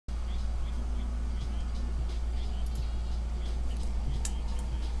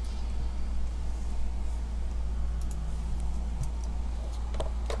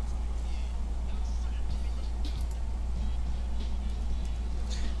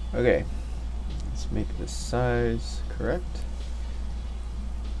Okay, let's make this size correct.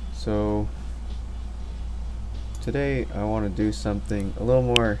 So today I want to do something a little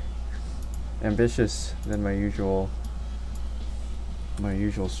more ambitious than my usual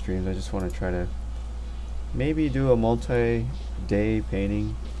streams. I just want to try to maybe do a multi-day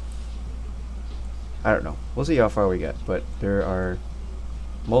painting. I don't know. We'll see how far we get, but there are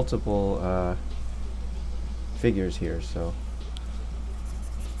multiple figures here, so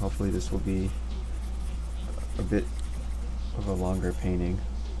hopefully this will be a bit of a longer painting.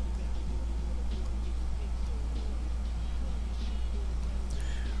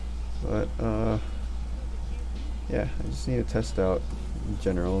 But yeah, I just need to test out in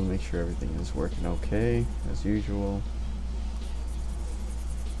general and make sure everything is working okay as usual.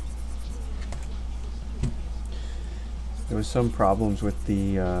 There was some problems with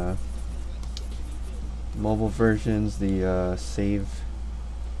the mobile versions. The save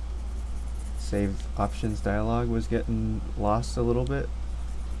options dialog was getting lost a little bit,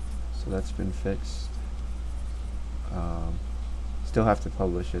 so that's been fixed. Still have to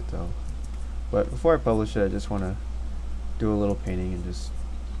publish it though, but before I publish it I just want to do a little painting and just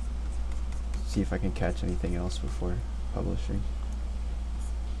see if I can catch anything else before publishing.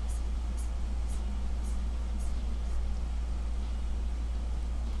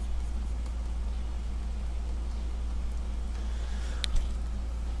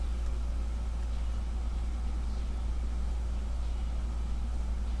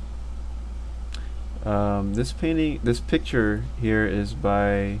 This picture here is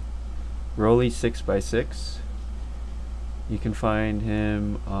by Rollie 6x6. You can find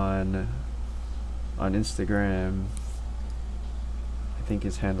him on Instagram. I think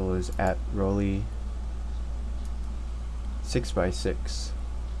his handle is @Rollie 6x6.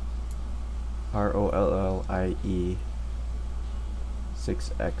 ROLLIE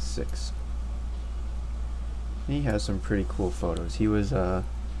 6x6. He has some pretty cool photos. He was a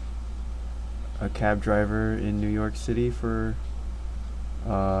cab driver in New York City for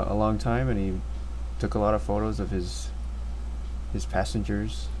a long time, and he took a lot of photos of his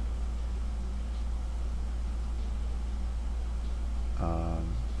passengers.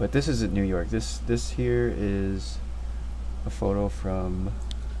 But this isn't New York. This here is a photo from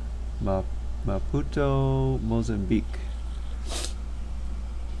Maputo, Mozambique.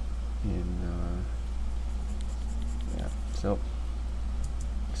 Yeah, so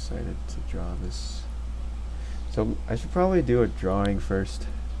excited to draw this. So I should probably do a drawing first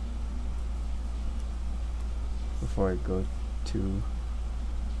before I go too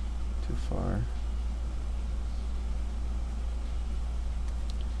far.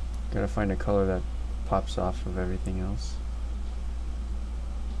 Gotta find a color that pops off of everything else.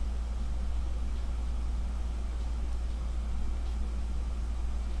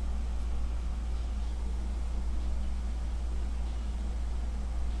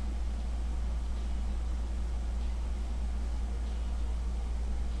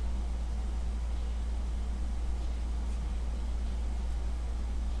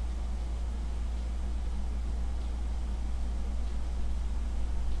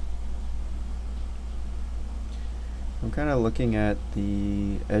 I'm kind of looking at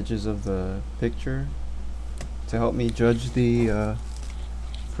the edges of the picture to help me judge the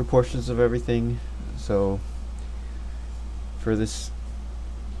proportions of everything. So for this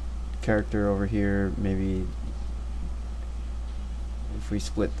character over here, maybe if we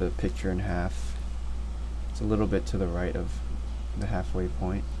split the picture in half, it's a little bit to the right of the halfway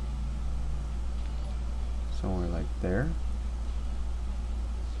point, somewhere like there.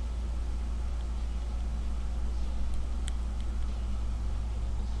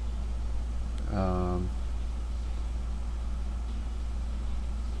 I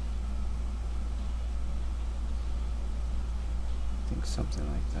think something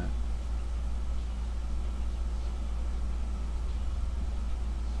like that.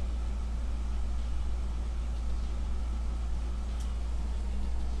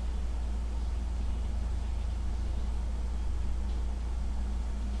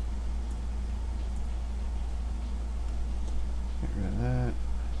 Get rid of that.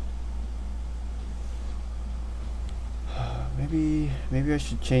 Maybe I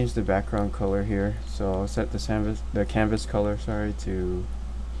should change the background color here. So I'll set the canvas color, sorry, to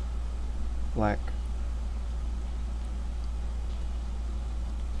black,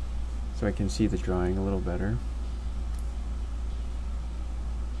 so I can see the drawing a little better.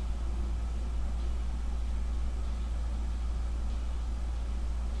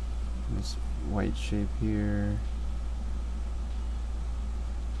 This white shape here.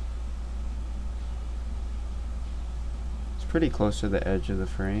 pretty close to the edge of the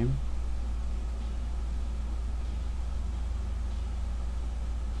frame.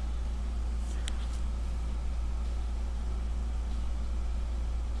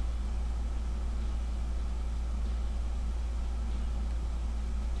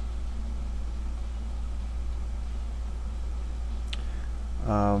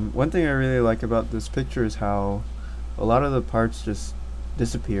 One thing I really like about this picture is how a lot of the parts just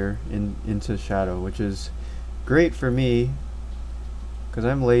disappear into shadow, which is great for me because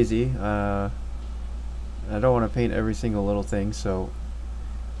I'm lazy. I don't want to paint every single little thing, so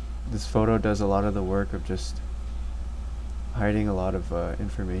this photo does a lot of the work of just hiding a lot of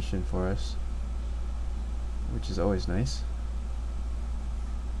information for us, which is always nice.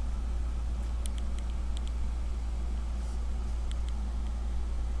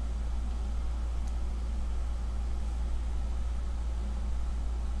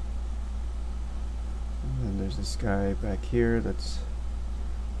 There's this guy back here that's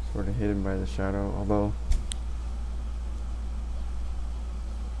sort of hidden by the shadow, although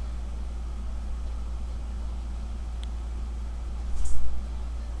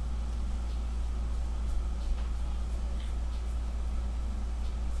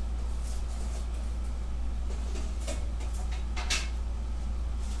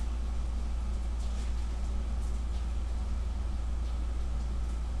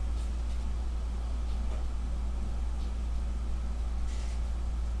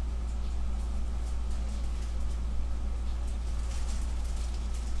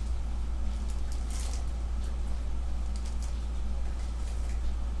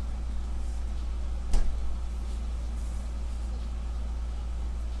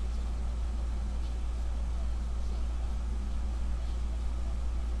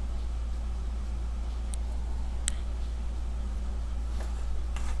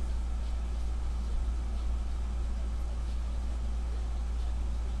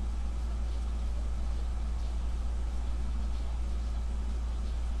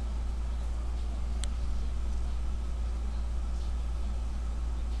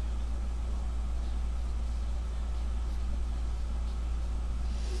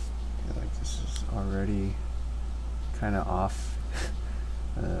already kind of off.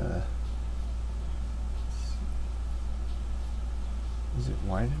 Is it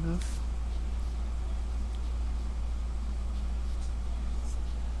wide enough?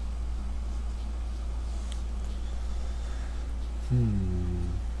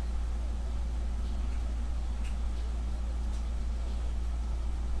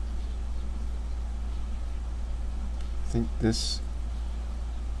 I think this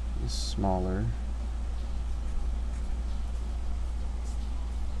is smaller.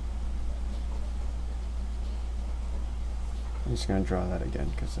 I'm just going to draw that again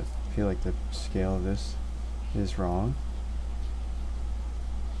because I feel like the scale of this is wrong.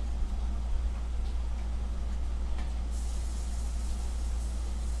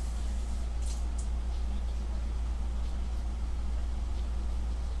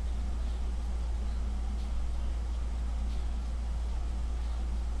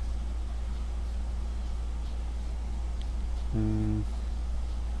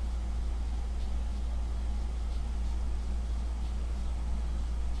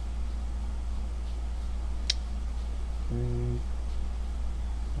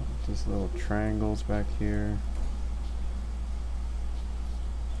 These little triangles back here.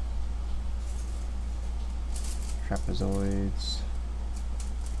 Trapezoids.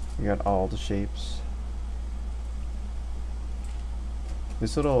 We got all the shapes.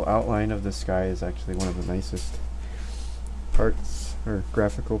 This little outline of the sky is actually one of the nicest parts, or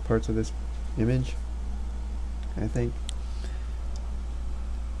graphical parts of this image, I think.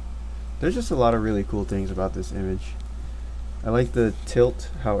 There's just a lot of really cool things about this image. I like the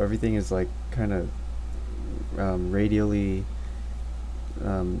tilt, how everything is like kind of radially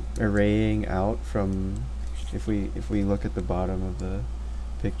arraying out from, if we look at the bottom of the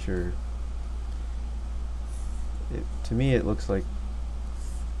picture, to me it looks like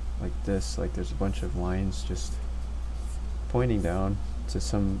this, like there's a bunch of lines just pointing down to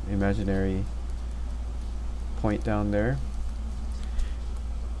some imaginary point down there,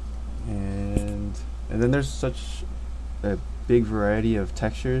 and then there's such a big variety of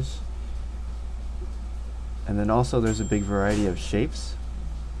textures, and then also there's a big variety of shapes,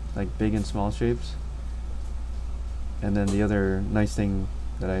 like big and small shapes. And then the other nice thing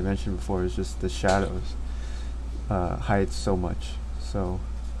that I mentioned before is just the shadows hide so much. So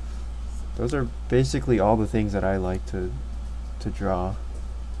those are basically all the things that I like to draw.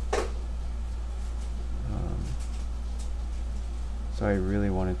 So I really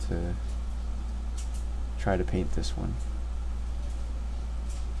wanted to try to paint this one.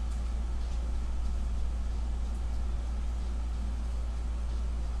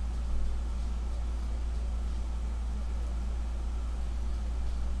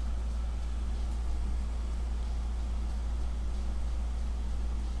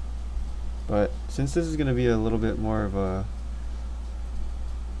 But since this is going to be a little bit more of a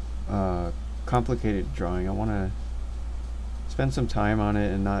complicated drawing, I want to spend some time on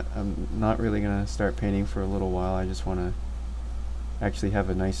it, and I'm not really going to start painting for a little while. I just want to actually have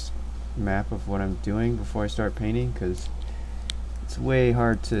a nice map of what I'm doing before I start painting, because it's way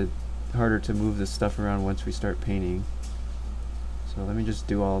harder to move this stuff around once we start painting. So let me just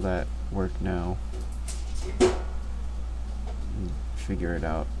do all that work now and figure it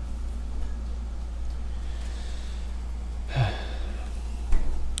out.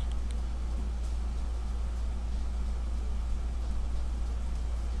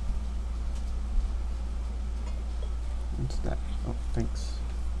 What's that? Oh, thanks.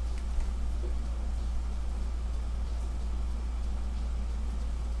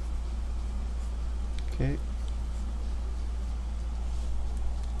 Okay.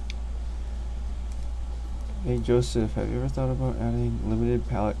 Hey Joseph, have you ever thought about adding limited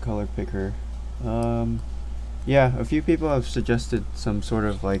palette color picker? Yeah, a few people have suggested some sort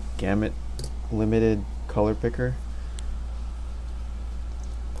of like gamut limited color picker.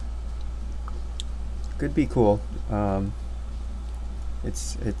 Could be cool.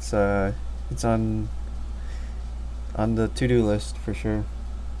 It's on the to-do list for sure.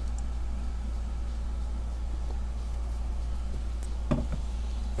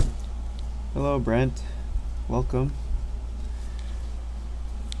 Hello Brent, welcome.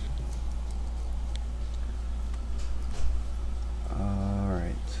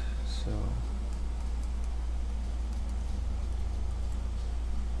 Alright, so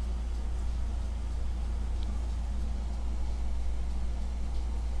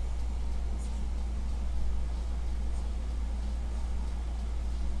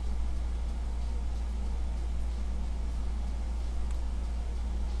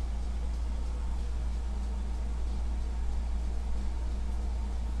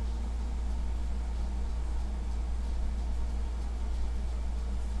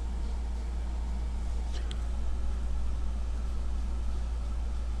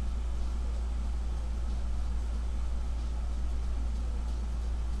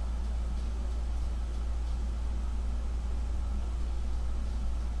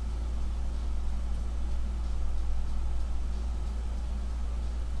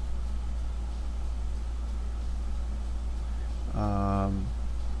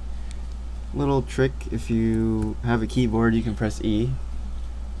little trick, if you have a keyboard you can press E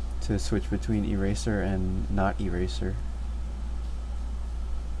to switch between eraser and not eraser.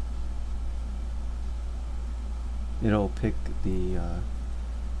 It'll pick the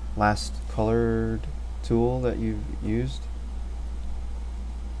last colored tool that you've used,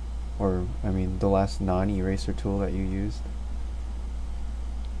 or I mean the last non-eraser tool that you used.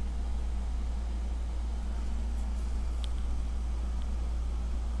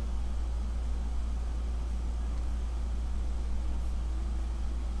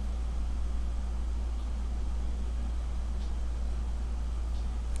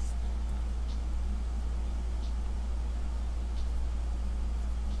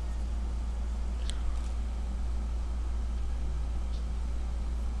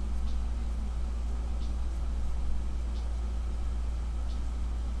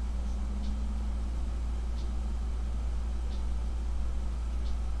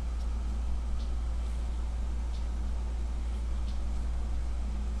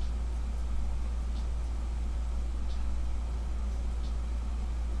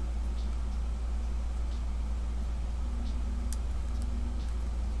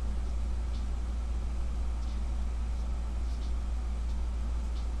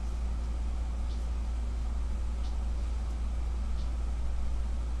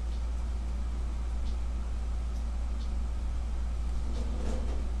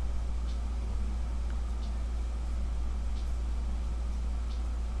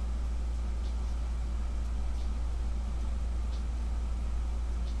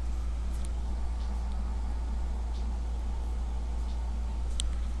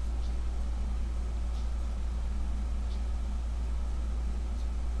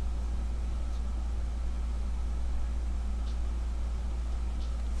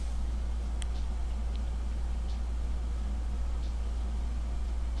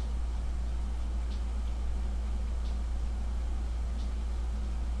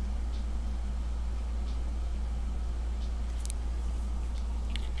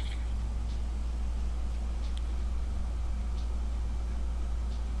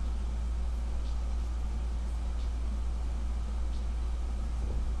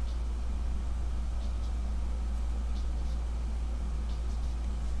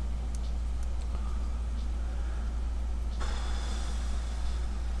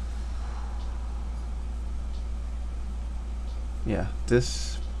 Yeah,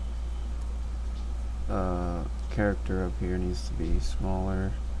 this character up here needs to be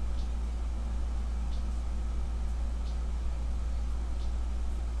smaller.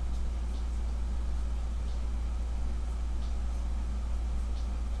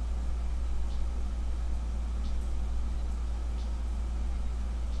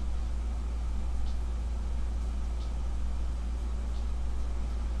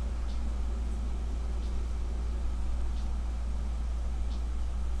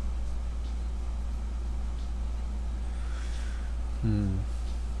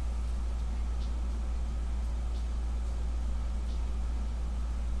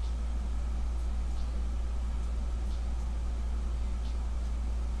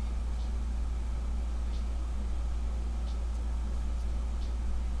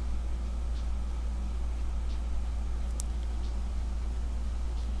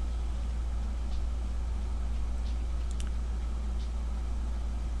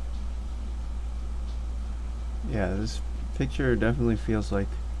 Yeah, this picture definitely feels like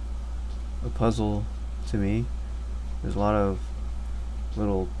a puzzle to me. There's a lot of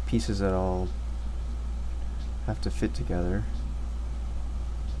little pieces that all have to fit together,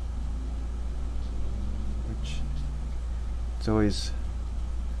 which it's always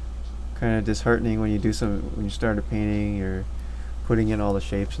kind of disheartening when you start a painting, you're putting in all the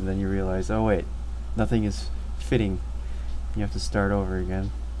shapes and then you realize, oh wait, nothing is fitting. You have to start over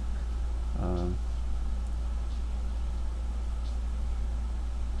again.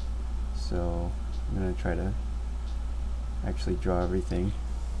 So I'm gonna try to actually draw everything,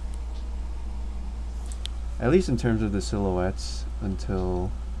 at least in terms of the silhouettes, until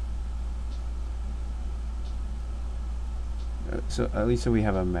so at least so we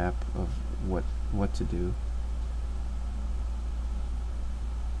have a map of what to do.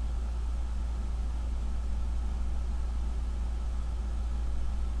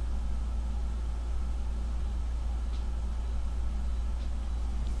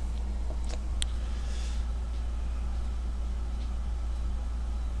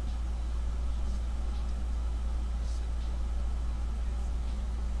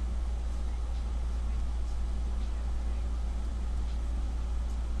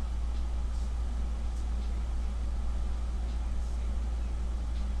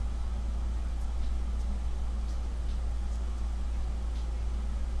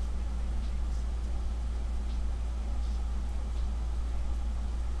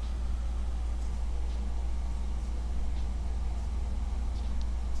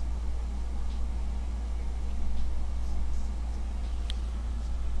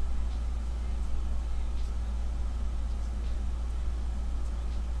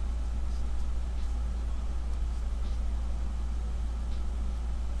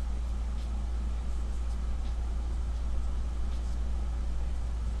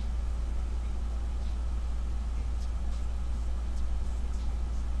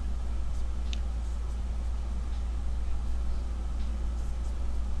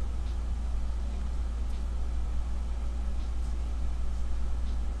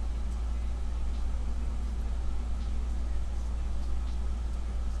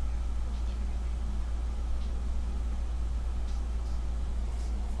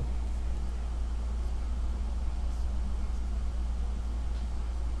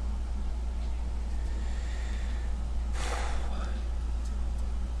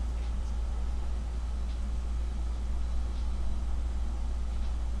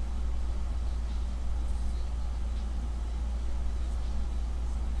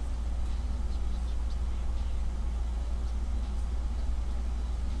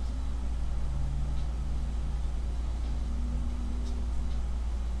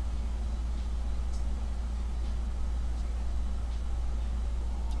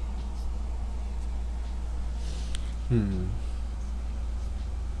 Hmm.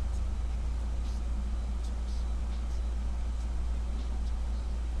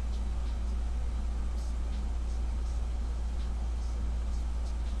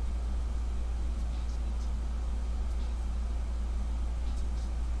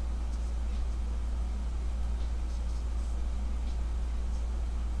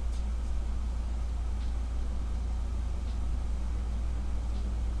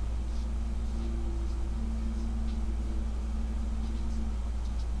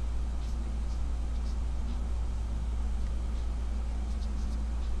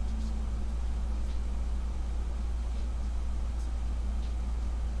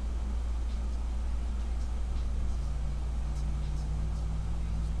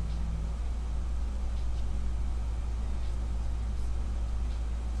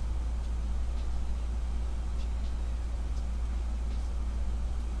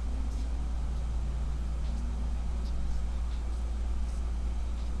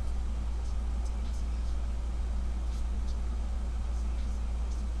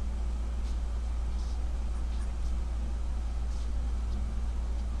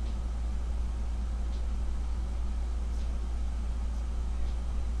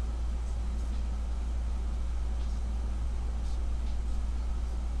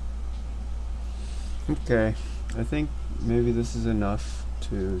 Okay, I think maybe this is enough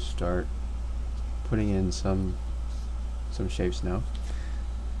to start putting in some shapes now.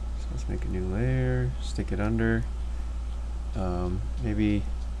 So let's make a new layer, stick it under. Maybe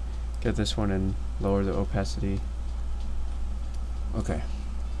get this one and lower the opacity. Okay,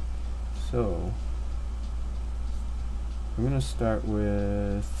 so I'm gonna start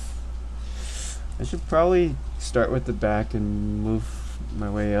with, I should probably start with the back and move my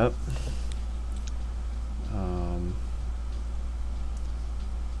way up.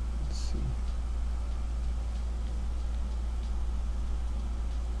 Let's see.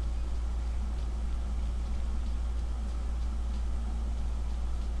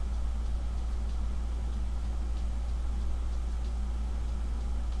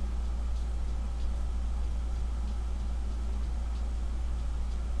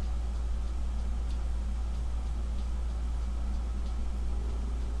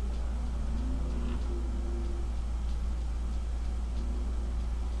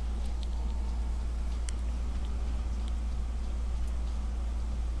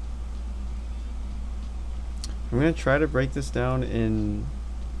 I'm going to try to break this down in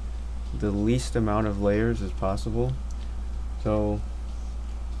the least amount of layers as possible. So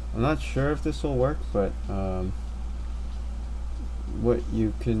I'm not sure if this will work, but what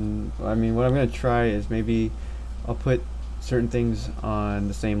I'm going to try is maybe I'll put certain things on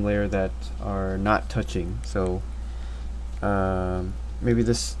the same layer that are not touching. So maybe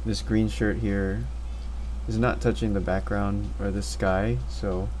this green shirt here is not touching the background or the sky,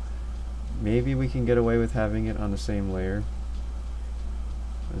 so maybe we can get away with having it on the same layer.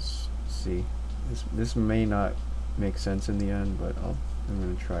 Let's see. This may not make sense in the end, but I'm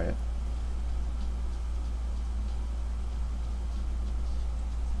going to try it.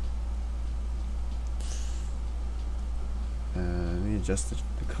 Let me adjust the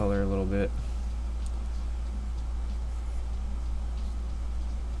color a little bit.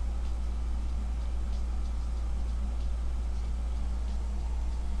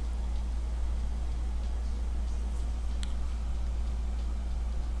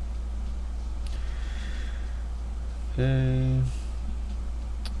 Okay,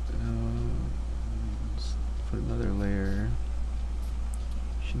 let's put another layer.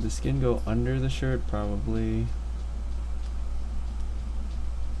 Should the skin go under the shirt? Probably.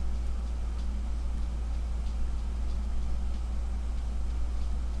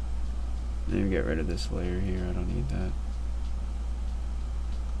 Maybe get rid of this layer here, I don't need that.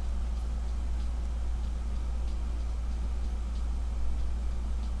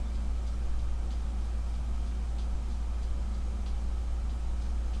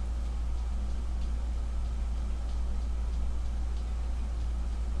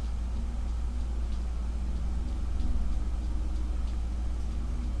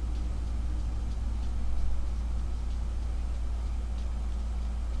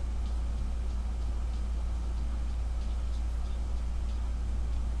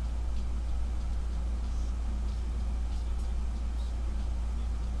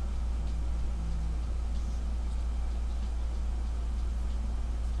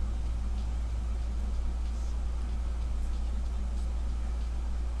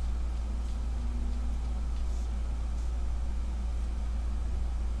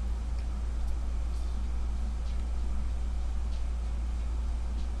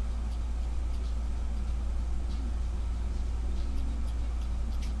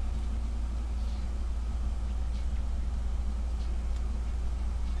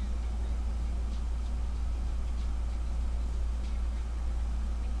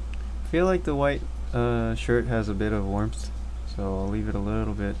 I feel like the white shirt has a bit of warmth, so I'll leave it a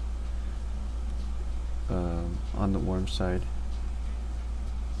little bit on the warm side.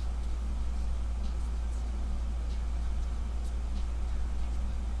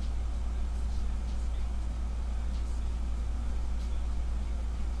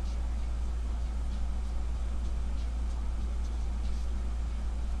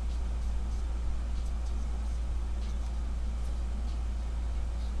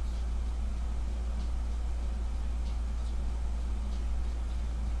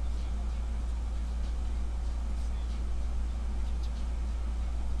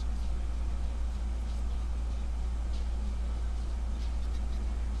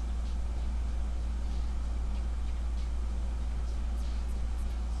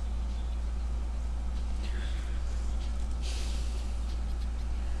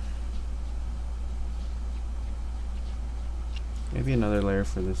 Maybe another layer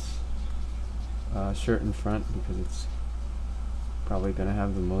for this shirt in front, because it's probably going to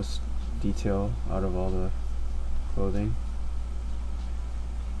have the most detail out of all the clothing.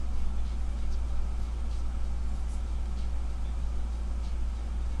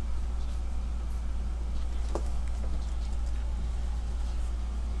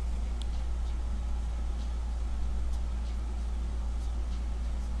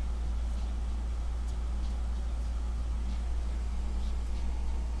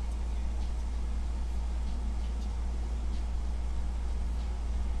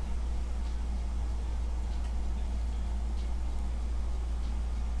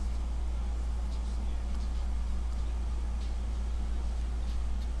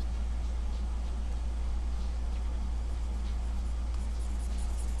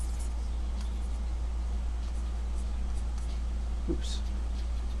 Oops.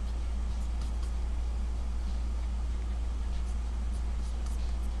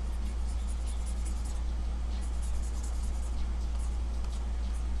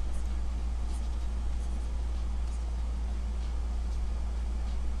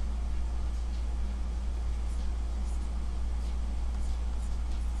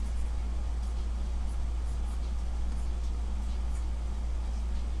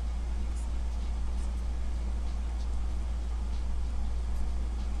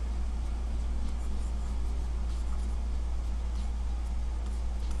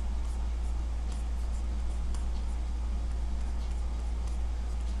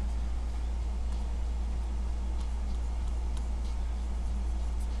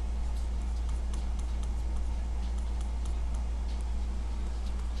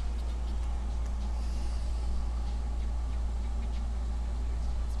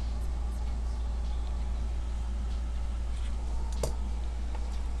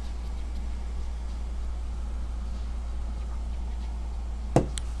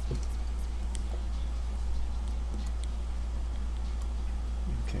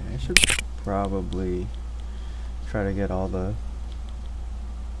 Okay, I should probably try to get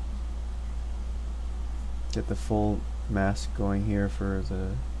the full mask going here for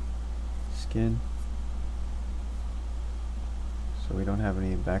the skin, so we don't have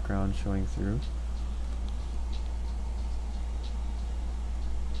any background showing through.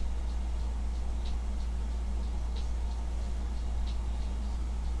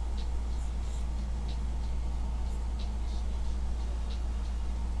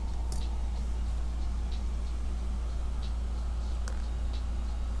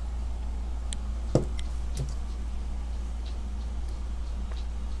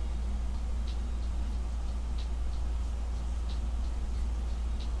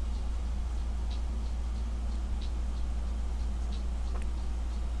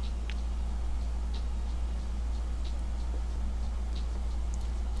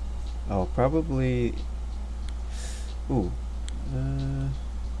 Oh, probably. Ooh.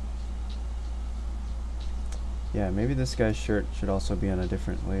 Yeah, maybe this guy's shirt should also be on a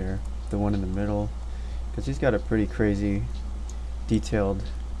different layer. The one in the middle, because he's got a pretty crazy detailed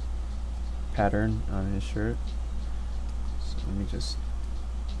pattern on his shirt. So let me just.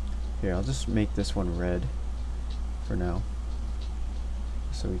 Here, I'll just make this one red for now,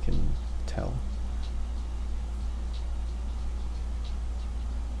 so we can tell.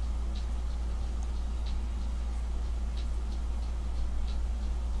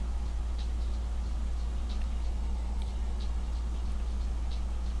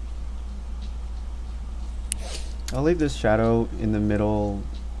 I'll leave this shadow in the middle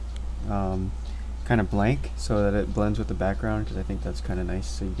kind of blank so that it blends with the background, because I think that's kind of nice,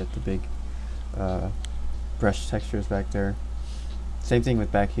 so you get the big brush textures back there. Same thing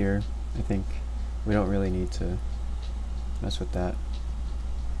with back here. I think we don't really need to mess with that.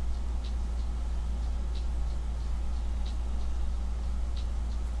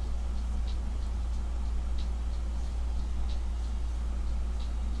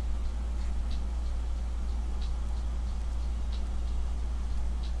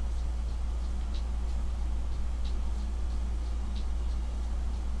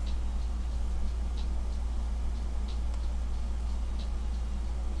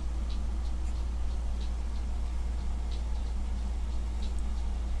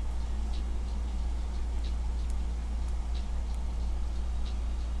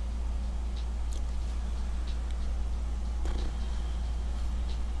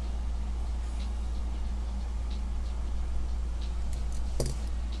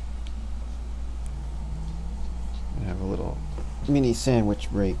 Mini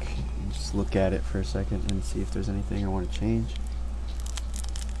sandwich break and just look at it for a second and see if there's anything I want to change.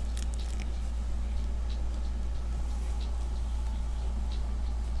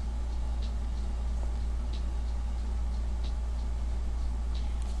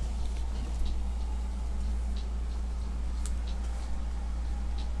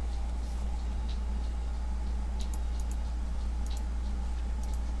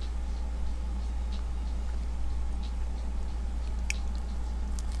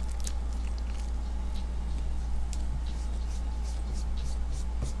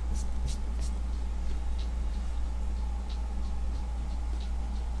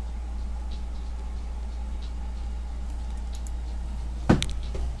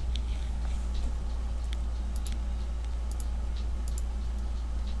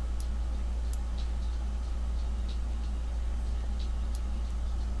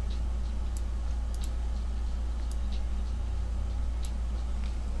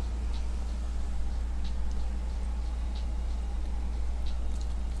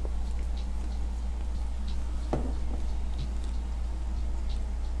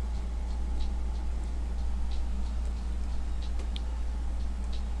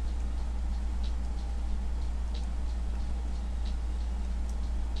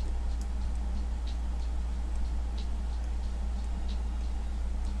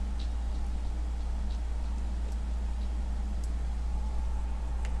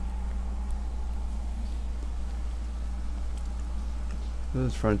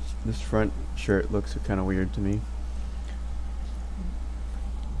 This front shirt looks kind of weird to me.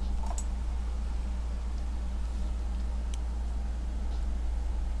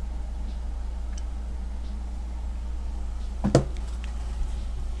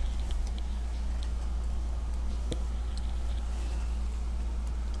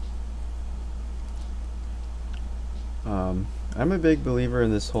 I'm a big believer in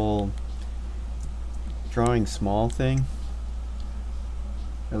this whole drawing small thing.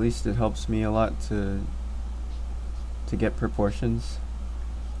 At least it helps me a lot to get proportions.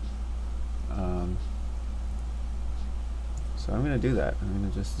 So I'm gonna do that. I'm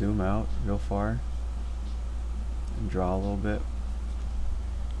gonna just zoom out real far and draw a little bit.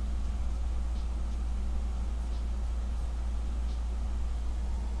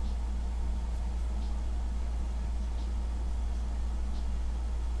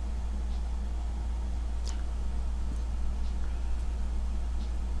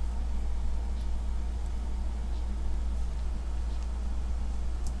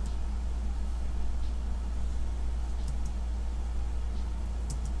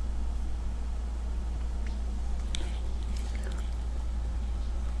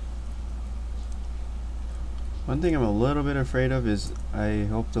 One thing I'm a little bit afraid of is I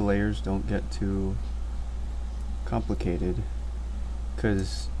hope the layers don't get too complicated,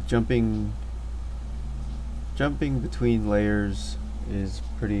 because jumping between layers is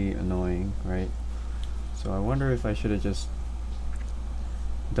pretty annoying, right? So I wonder if I should have just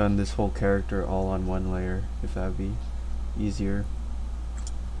done this whole character all on one layer, if that would be easier.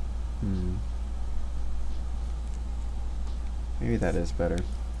 Maybe that is better.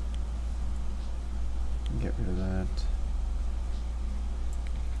 Get rid of that.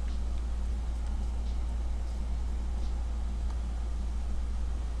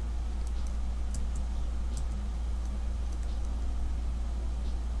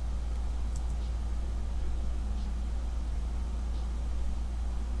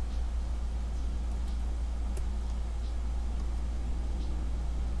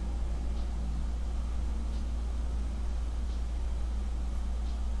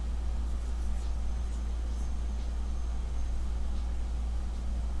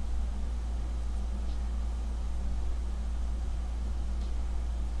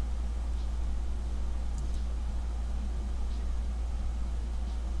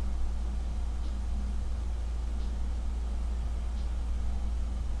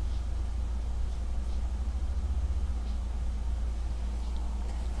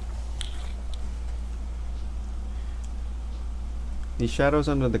 These shadows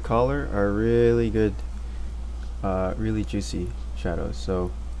under the collar are really good, really juicy shadows.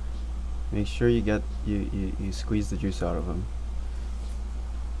 So make sure you get you squeeze the juice out of them.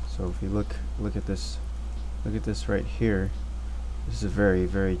 So if you look at this right here, this is a very,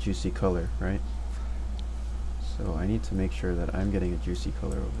 very juicy color, right? So I need to make sure that I'm getting a juicy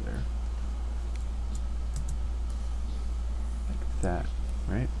color over there, like that,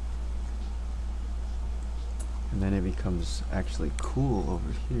 right? And then it becomes actually cool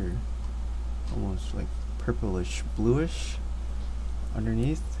over here, almost like purplish bluish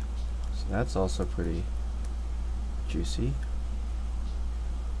underneath. So that's also pretty juicy.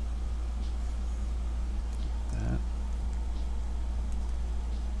 That.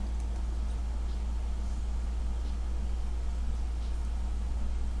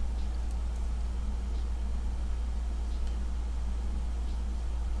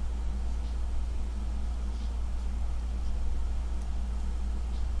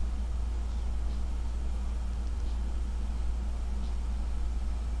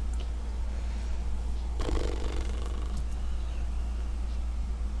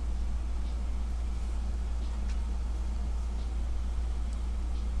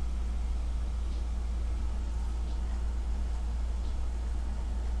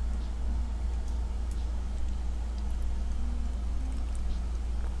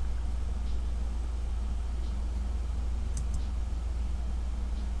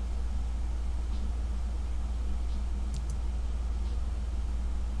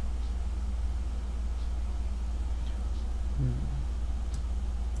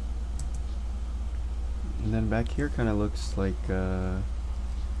 And then back here kind of looks like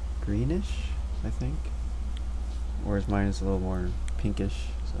greenish, I think. Whereas mine is a little more pinkish,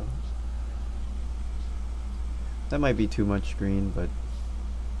 so that might be too much green, but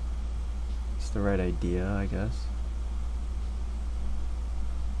it's the right idea, I guess.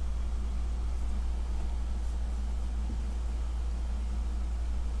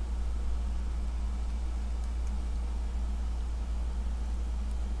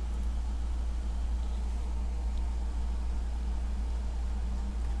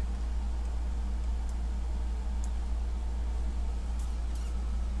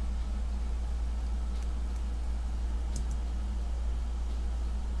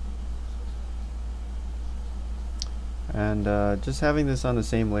 And just having this on the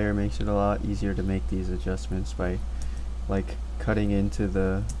same layer makes it a lot easier to make these adjustments by like cutting into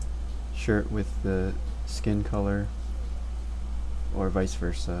the shirt with the skin color or vice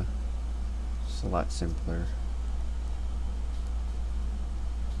versa. It's a lot simpler.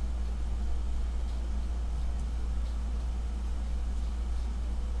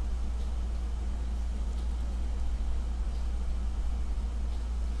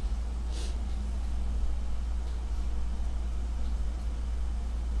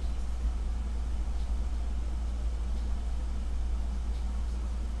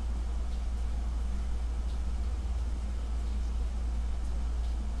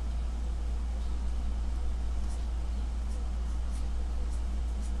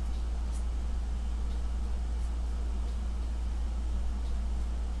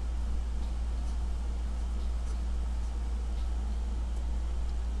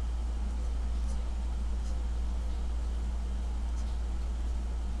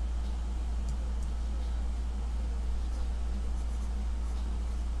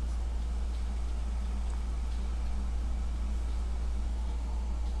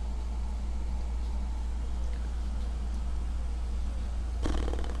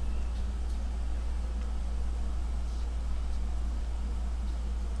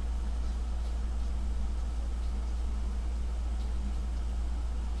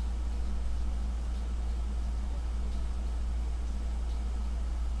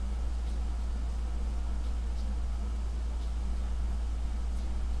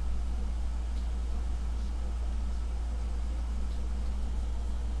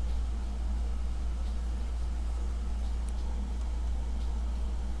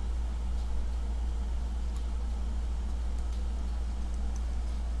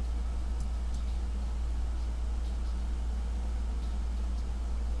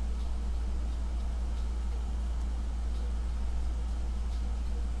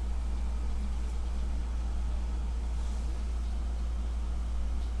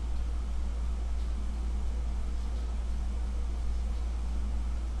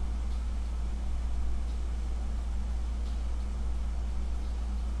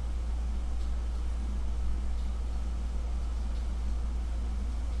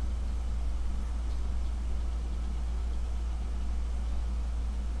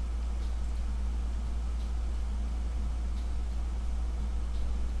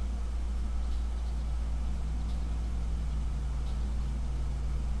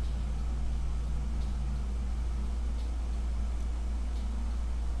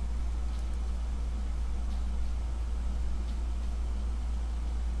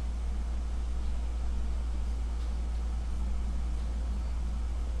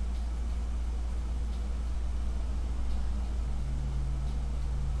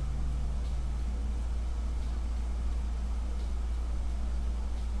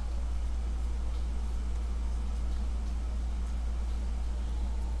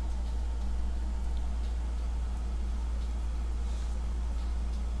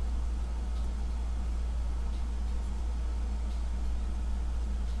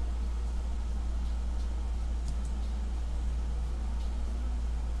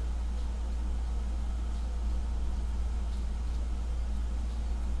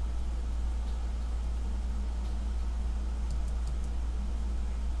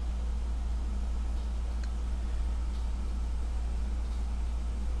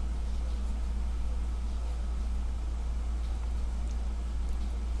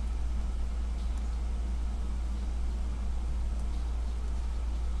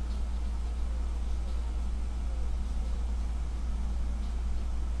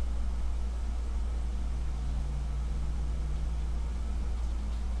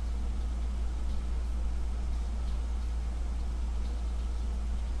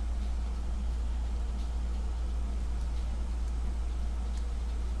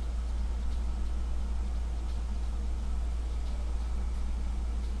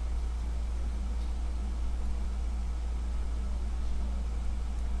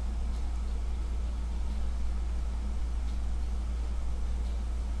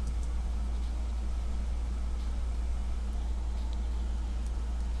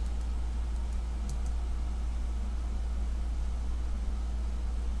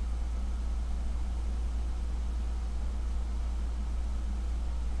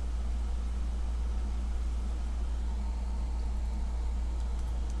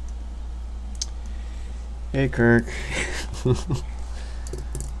 Hey Kirk.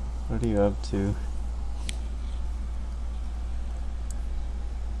 What are you up to?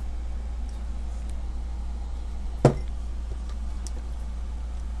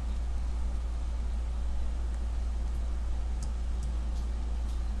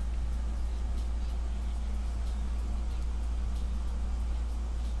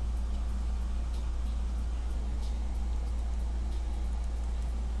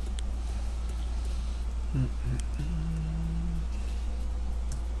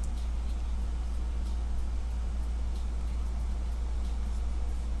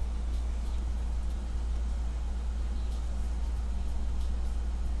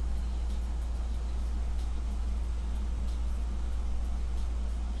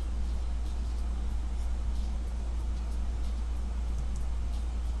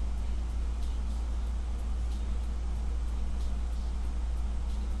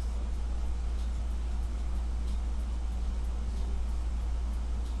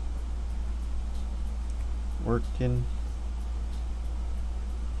 working.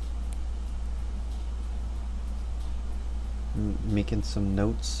 Making some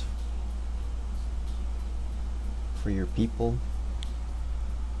notes for your people.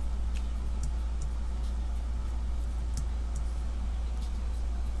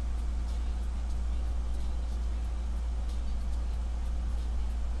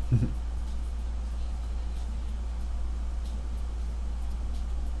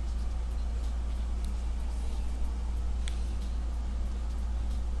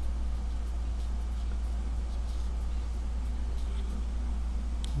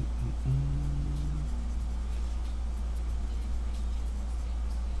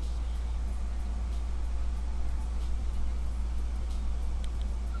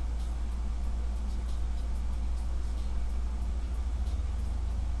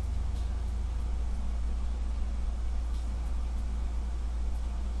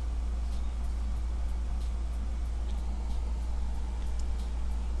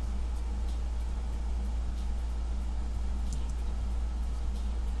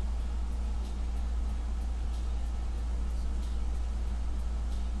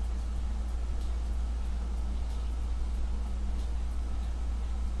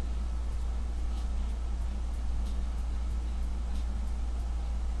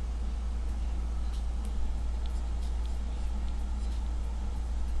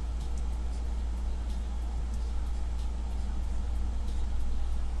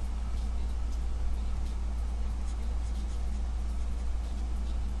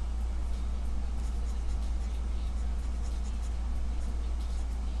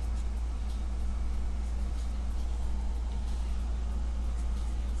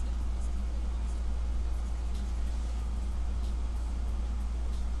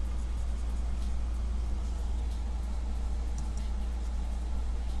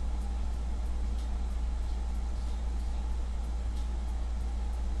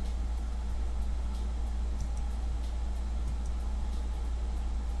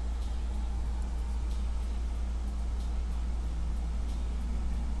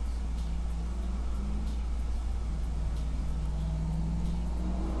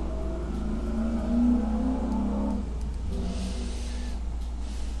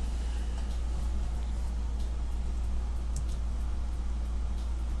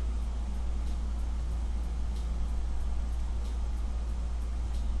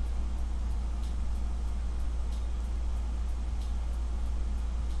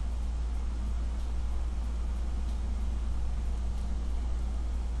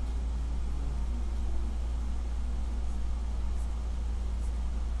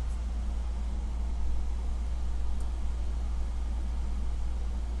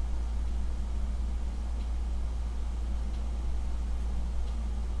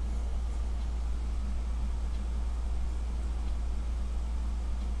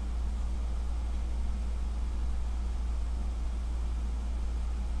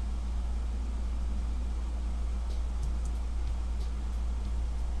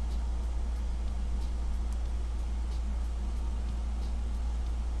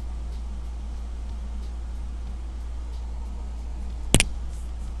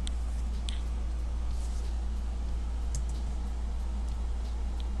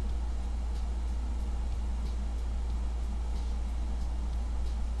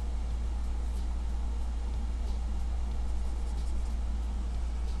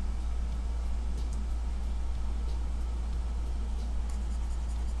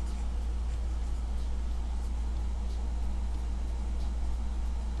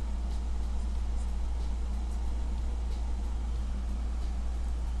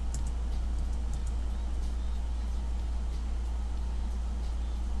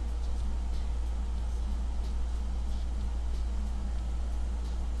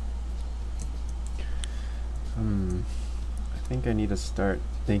 I think I need to start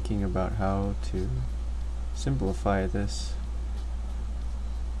thinking about how to simplify this,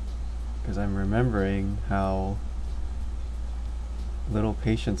 because I'm remembering how little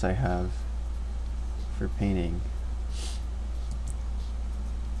patience I have for painting.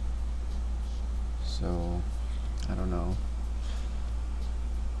 So, I don't know.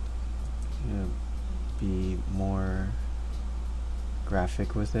 Be more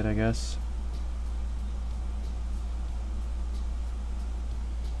graphic with it, I guess.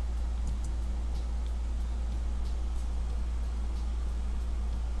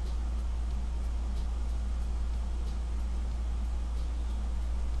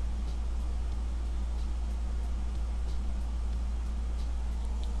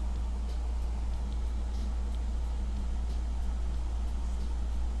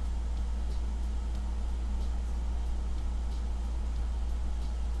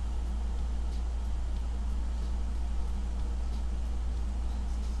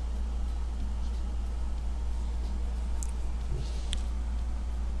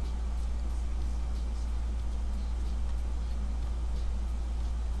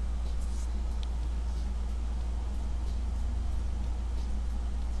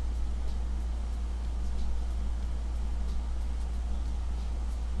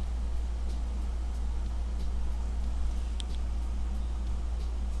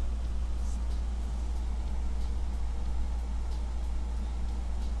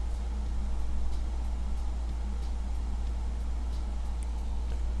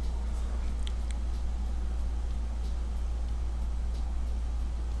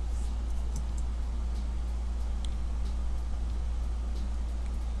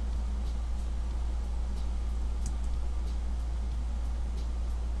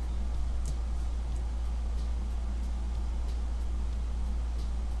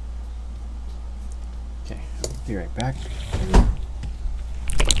 Be right back.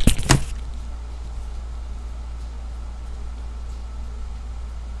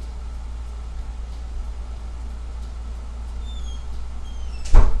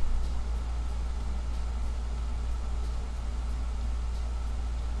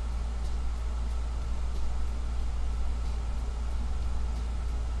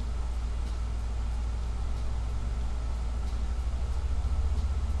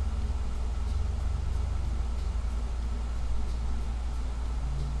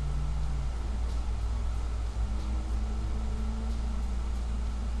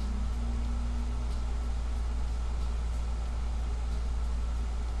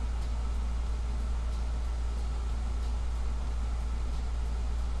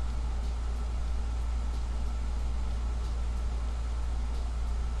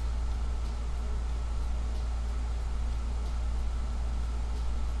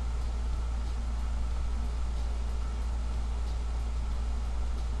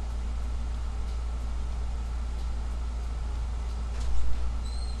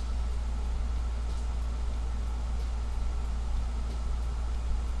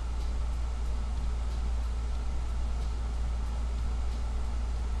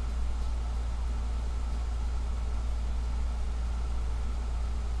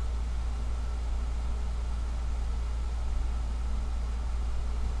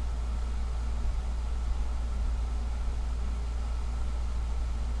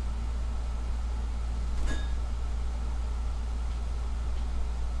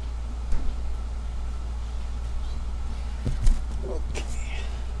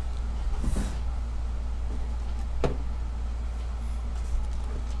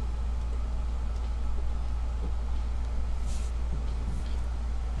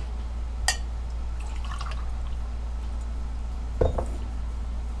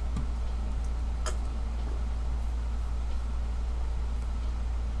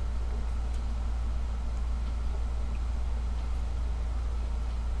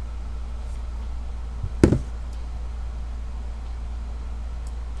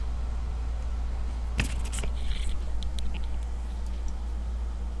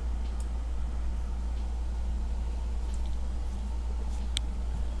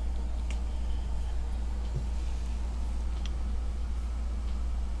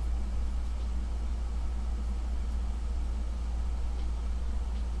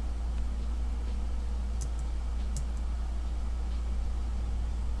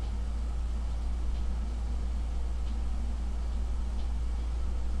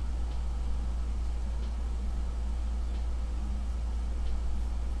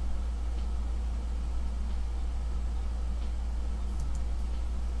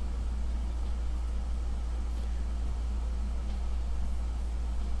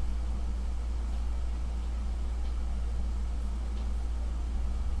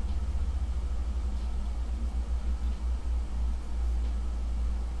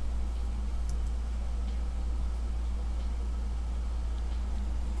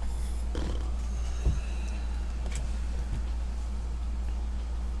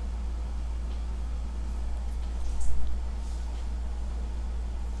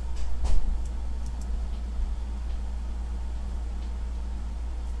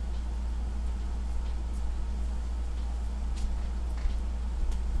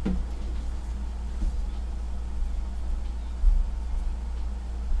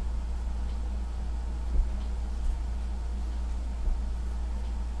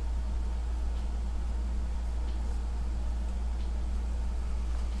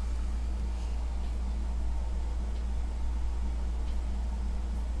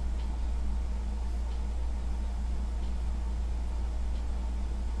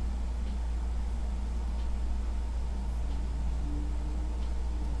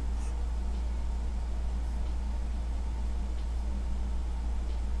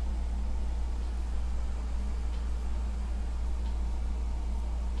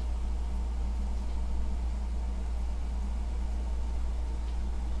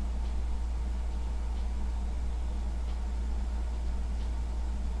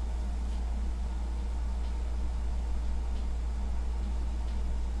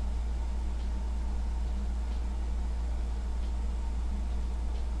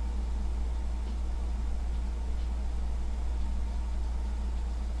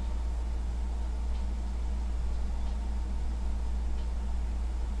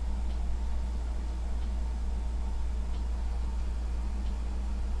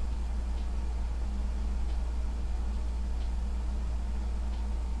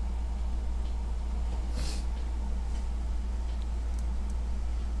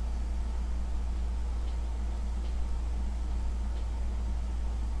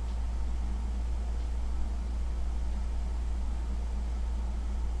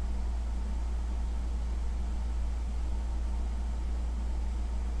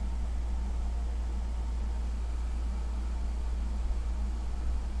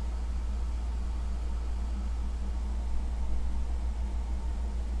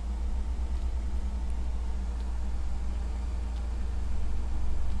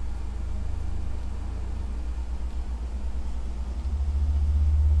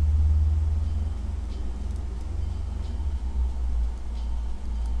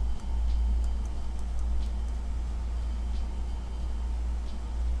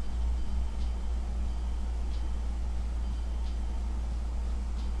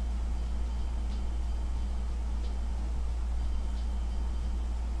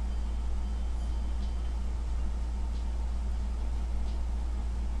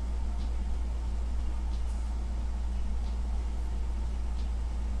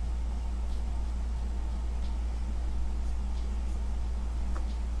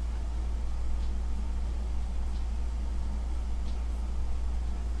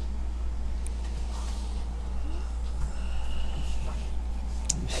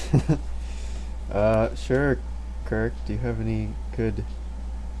 Sure, Kirk. Do you have any good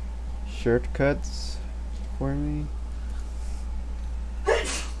shirt cuts for me?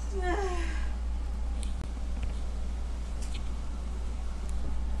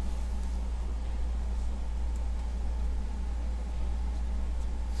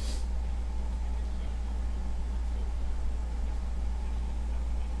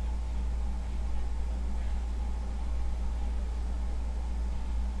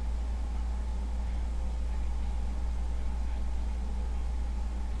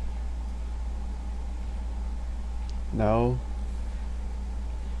 No?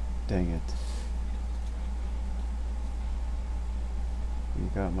 Dang it.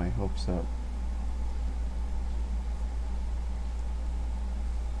 You got my hopes up.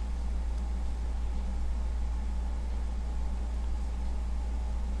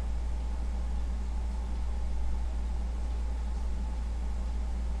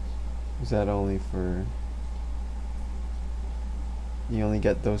 Is that only for... You only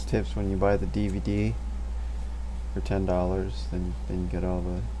get those tips when you buy the DVD for $10, then you get all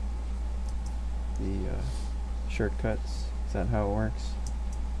the shirt cuts? Is that how it works?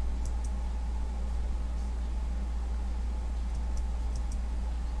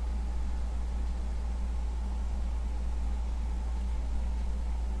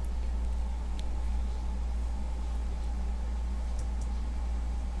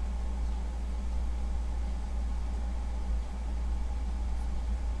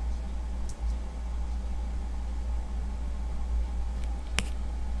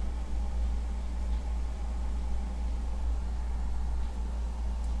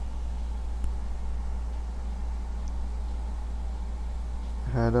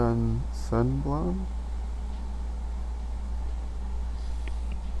 Had on sunblock?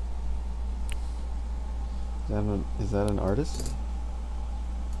 Is that an artist?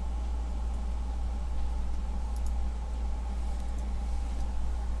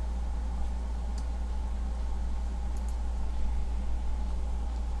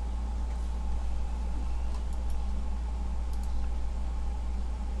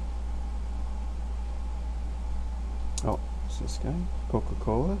 Oh, it's this guy?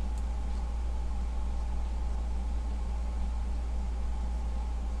 Coca-Cola?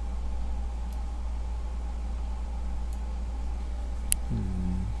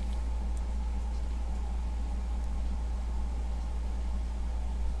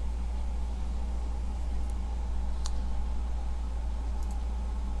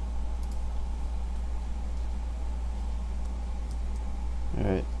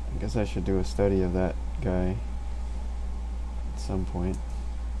 Alright, I guess I should do a study of that guy at some point.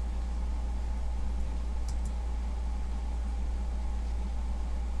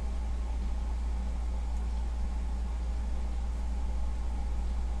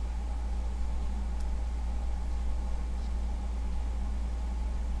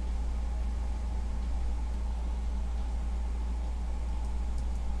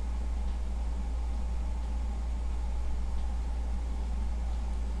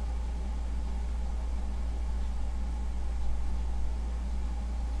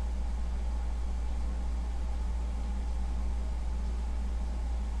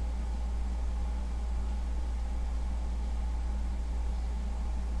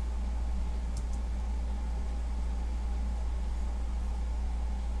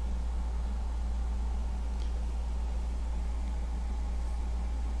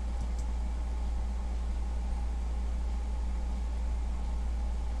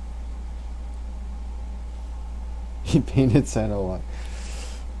 He painted Santa a lot.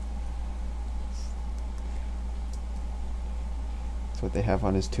 That's what they have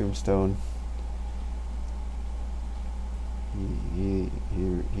on his tombstone. He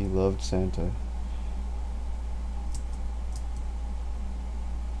loved Santa.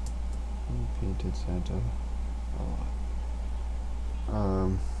 He painted Santa a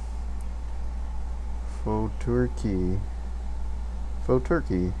lot. Faux turkey. Faux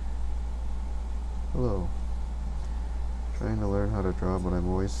turkey. Hello. Trying to learn how to draw, but I'm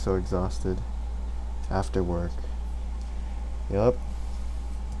always so exhausted after work. Yup.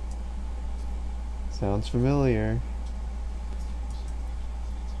 Sounds familiar.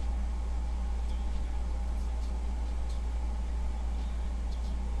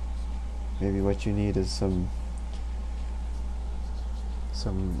 Maybe what you need is some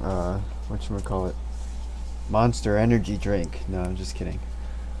whatchamacallit, Monster energy drink. No, I'm just kidding.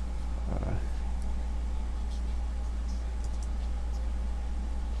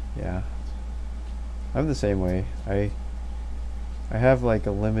 Yeah, I'm the same way. I have like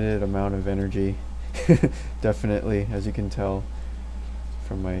a limited amount of energy, definitely, as you can tell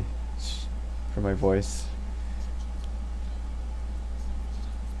from my voice,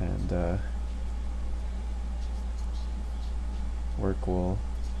 and work will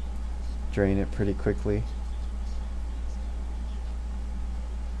drain it pretty quickly.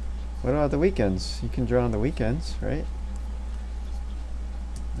 What about the weekends? You can draw on the weekends, right?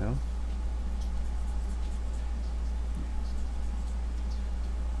 No?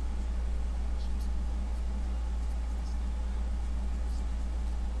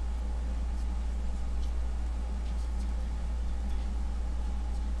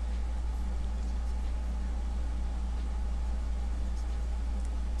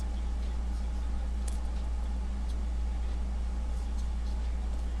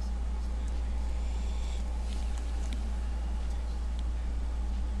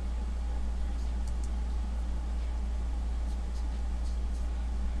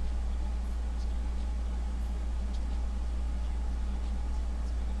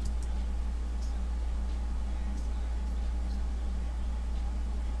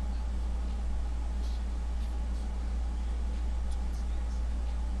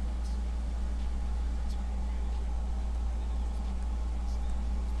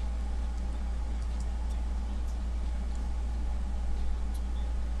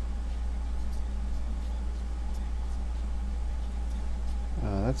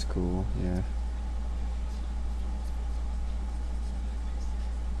 Oh, that's cool, yeah.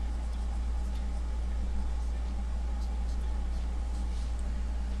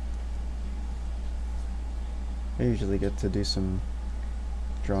 I usually get to do some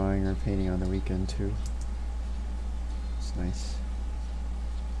drawing or painting on the weekend too. It's nice.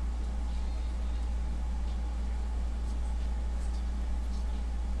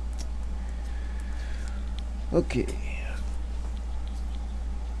 Okay.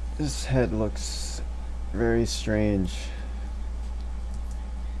 This head looks very strange.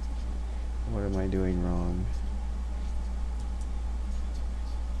 What am I doing wrong?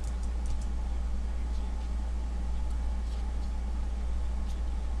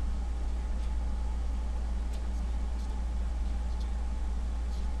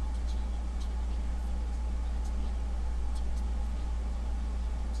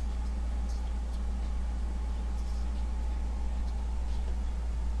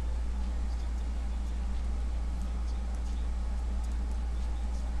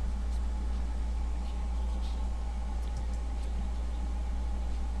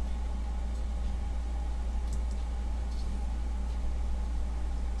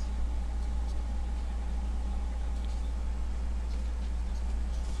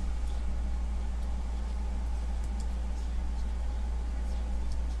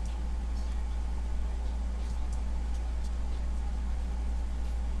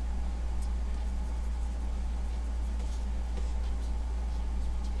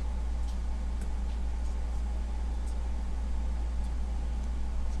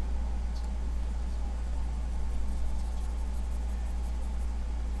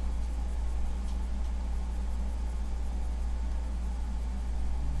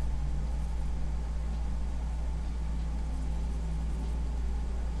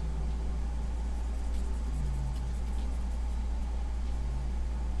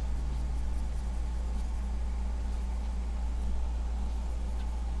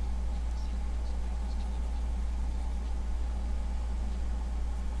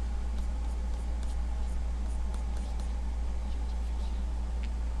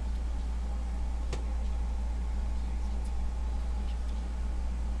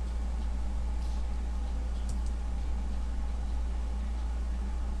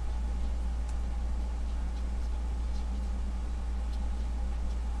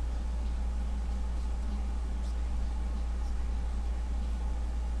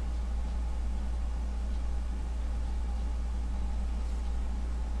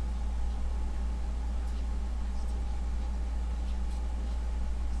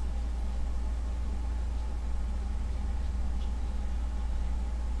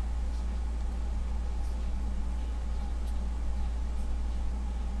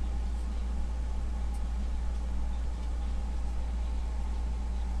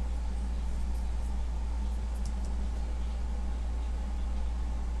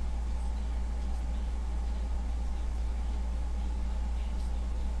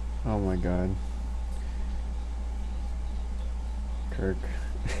 Oh my god. Kirk.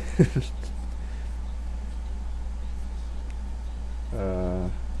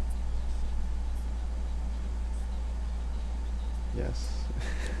 Yes.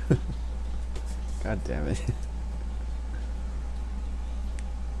 God damn it.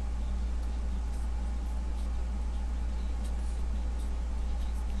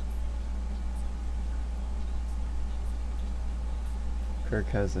 Kirk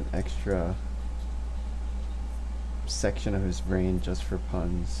has an extra section of his brain just for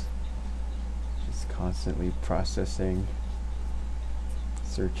puns. Just constantly processing,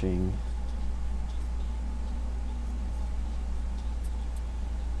 searching.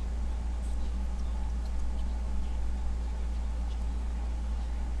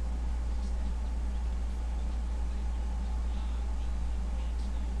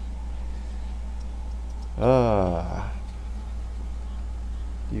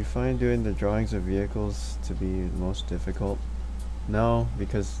 Do you find doing the drawings of vehicles to be the most difficult? No,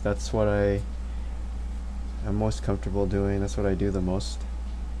 because that's what I'm most comfortable doing. That's what I do the most.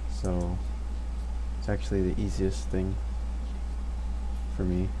 So it's actually the easiest thing for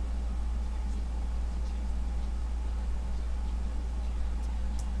me.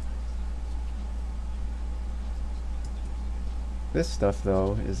 This stuff,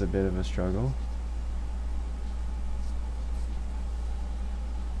 though, is a bit of a struggle.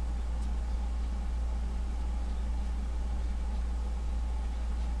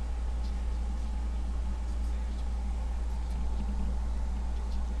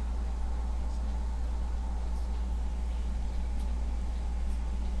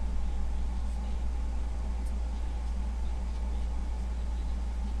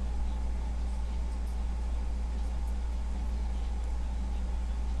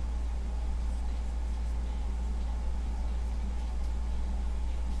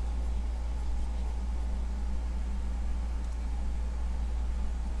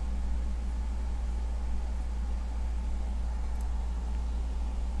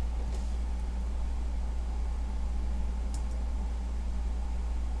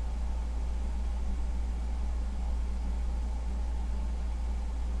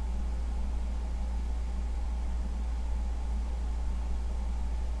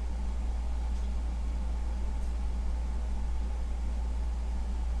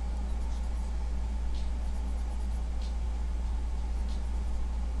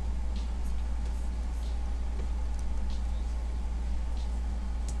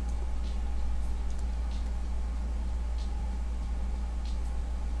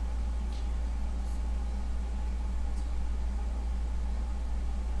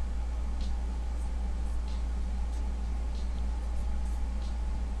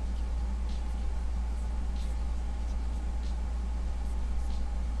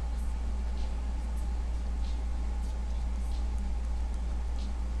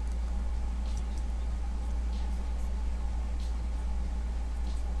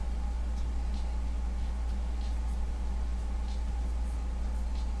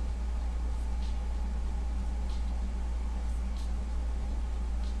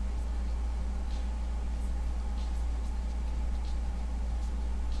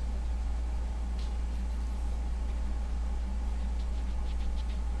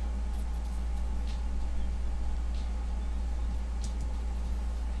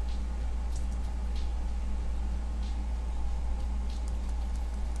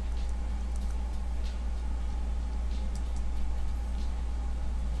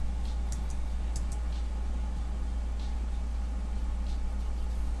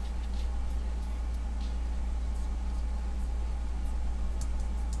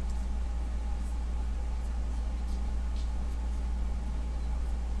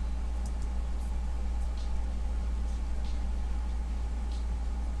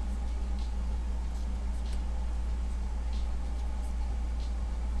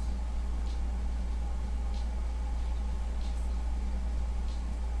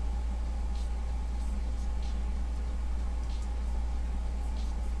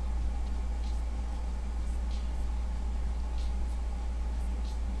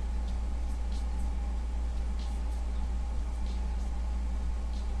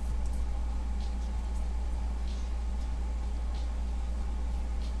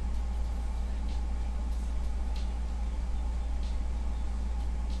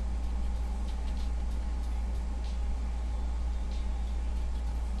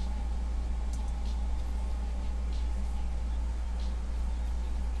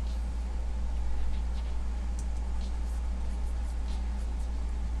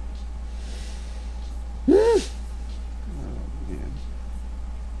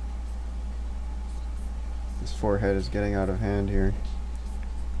 Forehead is getting out of hand here.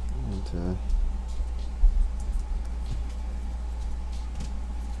 And,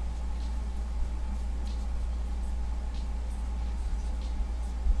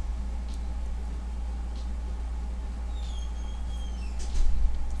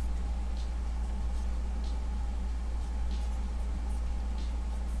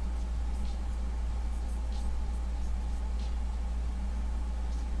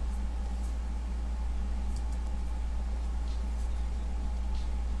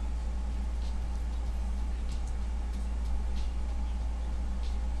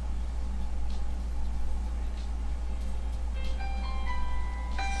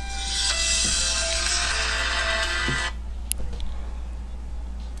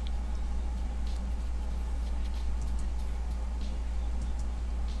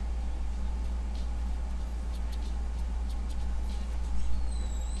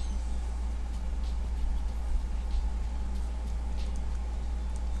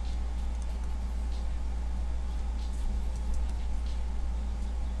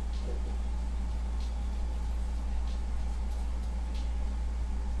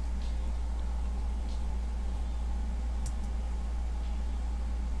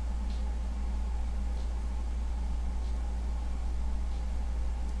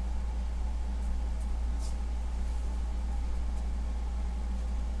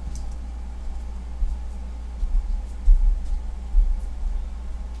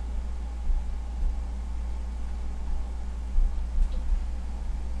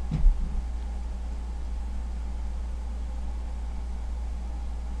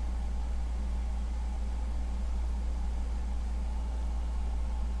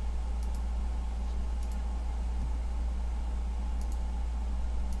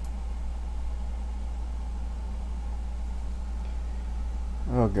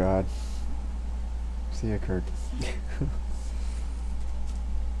 Oh God. See ya, Kirk.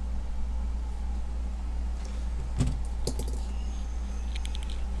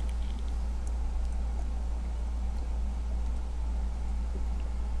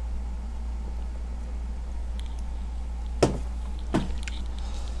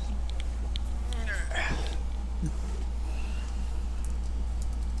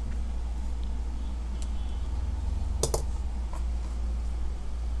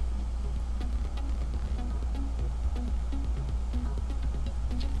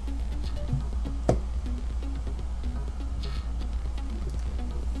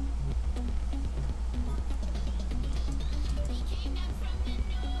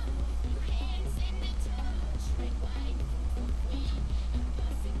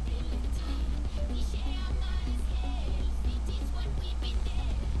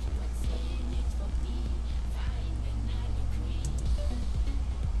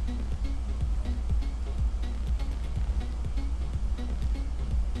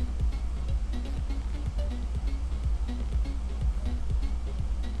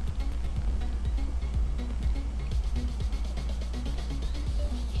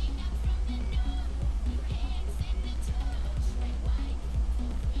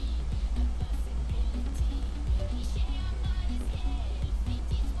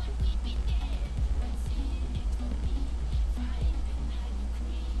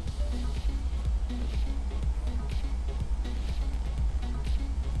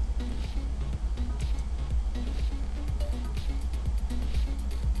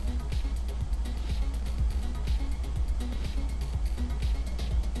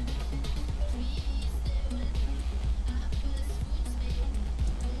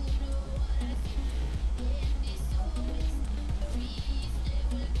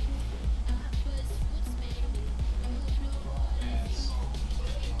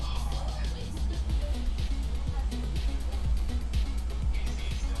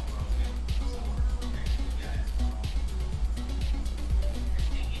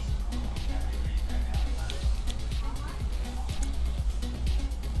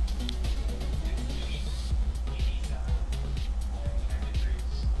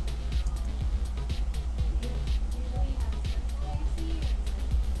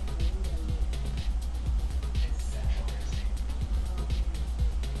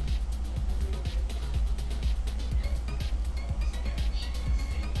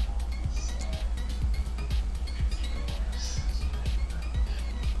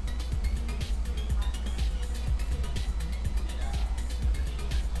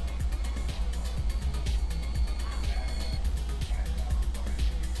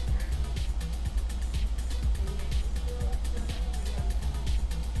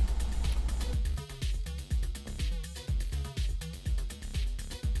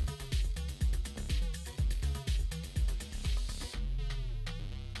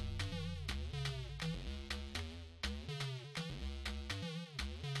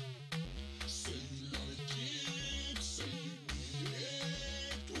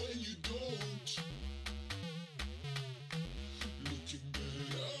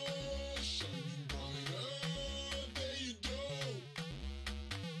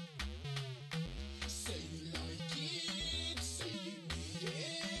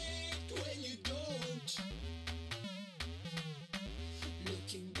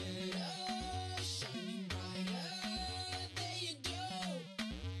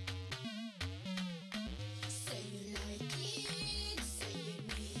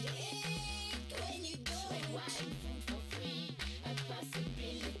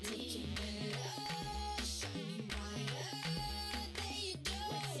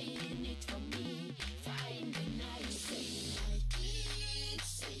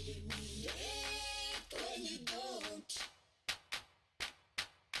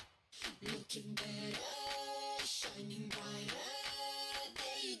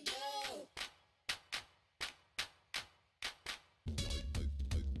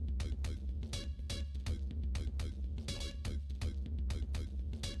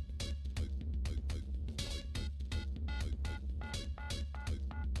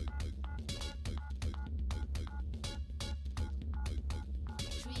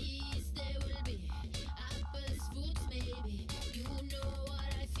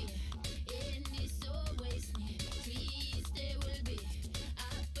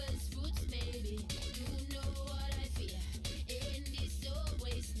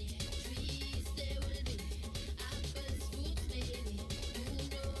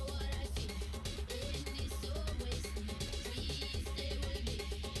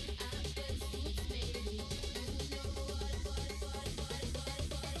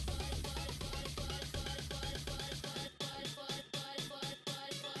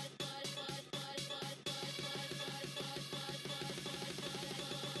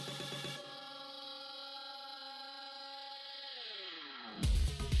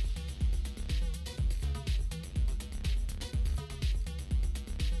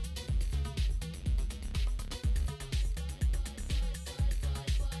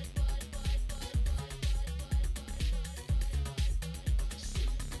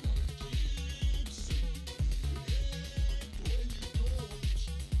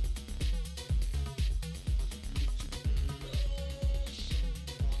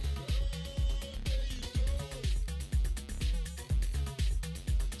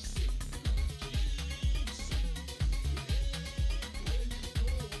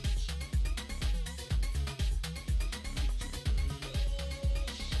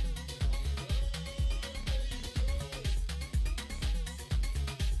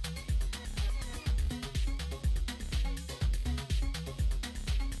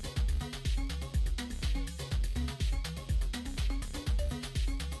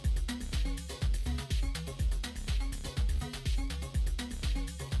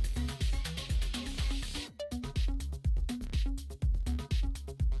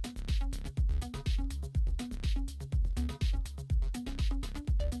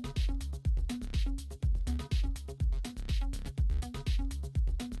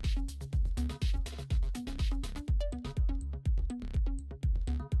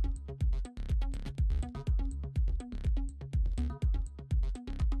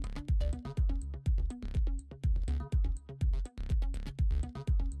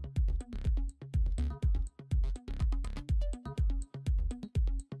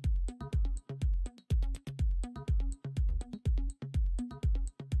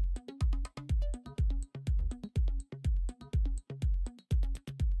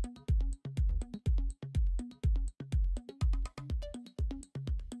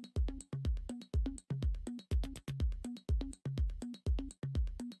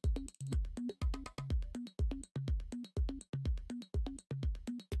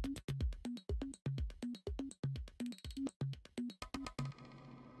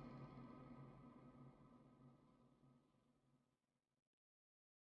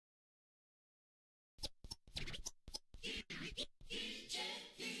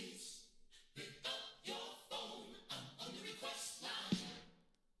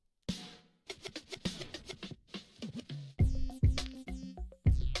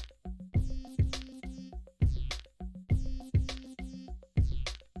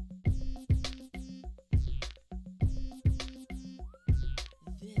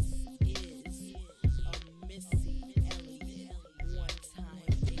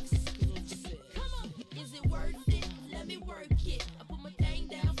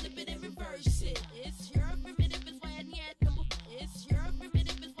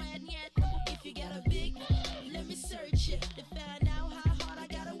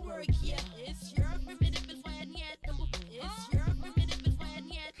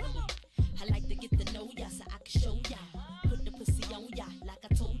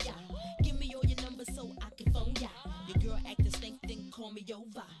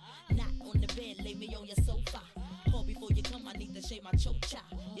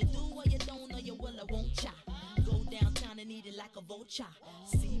 You do or you don't, or you will or won't cha. Go downtown and eat it like a vulture.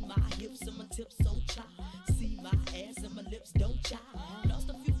 See my hips and my tips so cha. See my ass and my lips don't cha. Lost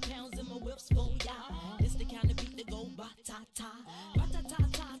a few pounds in my whips for ya. It's the kind of beat that go ba ta ta, ba ta ta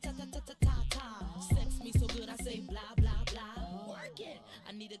ta ta ta ta ta ta ta. Sex me so good I say blah blah blah. Work it.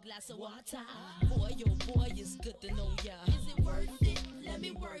 I need a glass of water. Boy, oh boy, it's good to know ya. Is it worth it? Let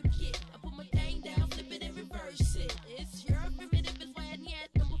me work it. I put my thing down, flip it and reverse it. It's your primitive is when yet.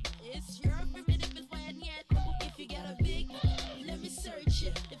 It's your primitive is when yet. If you got a big, let me search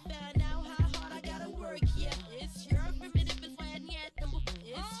it to find out how hard I gotta work. Yeah, it's your primitive is when yet.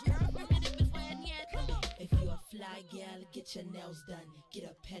 It's your primitive is when yet. If you a fly gal, get your nails done, get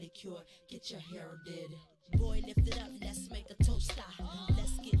a pedicure, get your hair did. Boy, lift it up, let's make a toaster.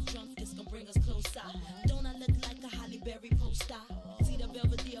 Let's get drunk, it's gonna bring us closer. Don't I look like a Holly Berry poster? See the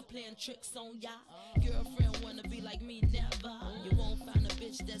Belvedere playing tricks on ya. Girlfriend wanna be like me, never. You won't find a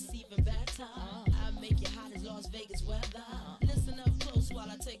bitch that's even better. I make you hot as Las Vegas weather. Listen up close while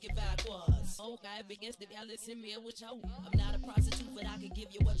I take it backwards. Okay, begins to y'all listen me what you want. I'm not a prostitute, but I can give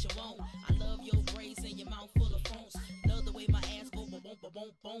you what you want. I love your braids and your mouth full of phones. Love the way my ass go ba-boom,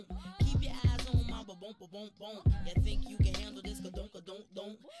 ba-boom, boom. Keep your eyes on my ba-boom, ba-boom, boom. You think you can handle this,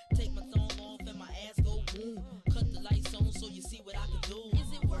 ka-don't. Take my thong off and my ass go boom. Cut the lights on so you see what I can do.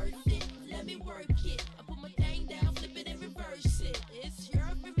 Is it worth it? Let me work it. I put my thing down, flip it and reverse it. It's your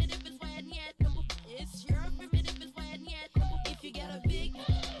primitive is when yet. It's your primitive is when yet. If you got a big,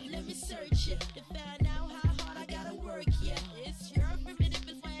 let me search it to find out how hard I gotta work. Yeah, it's your primitive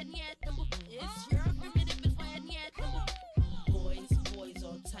is when yet. It's your primitive is when yet. Boys,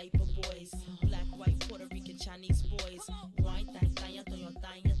 all type of boys. Black, white, Puerto Rican, Chinese boys. White,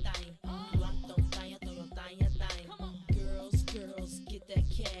 girls, get that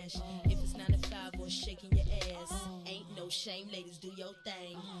cash. If it's 9 to 5 or shaking your ass, ain't no shame, ladies, do your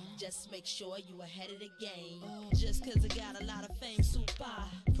thing. Just make sure you ahead of the game. Just cause I got a lot of fame, super.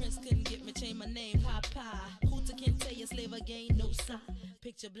 Prince couldn't get me, change my name, Papa. Hooter can tell you slave again, no sign.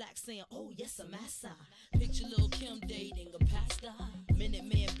 Picture Black saying, oh yes, I'm massa. Picture Lil Kim dating a pastor. Minute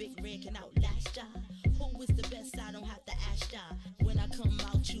Man, Big Red can outlast ya. Who is the best? I don't have to ask ya. When I come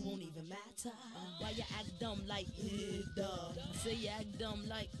out, you won't even matter. Why you act dumb like, duh? Say you act dumb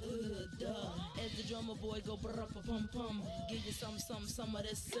like, duh. As the drummer boy go brr-pum-pum. Give you some of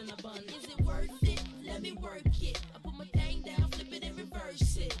this cinnabon. Is it worth it? Let me work it. I put my thing down, flip it and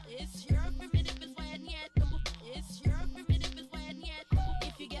reverse it. It's your primitive is when yet. It's your primitive is when yet.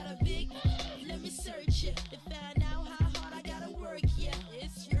 If you got a big, let me search it to find out how hard I gotta work. Yeah,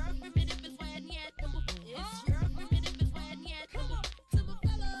 it's your primitive is when yet. It's your primitive is when yet. To my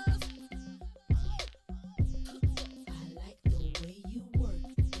fellas, I like the way you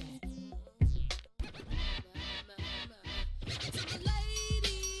work that. To the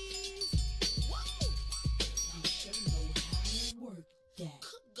ladies, whoa, you sure know how to work that.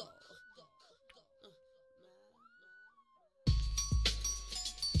 Go.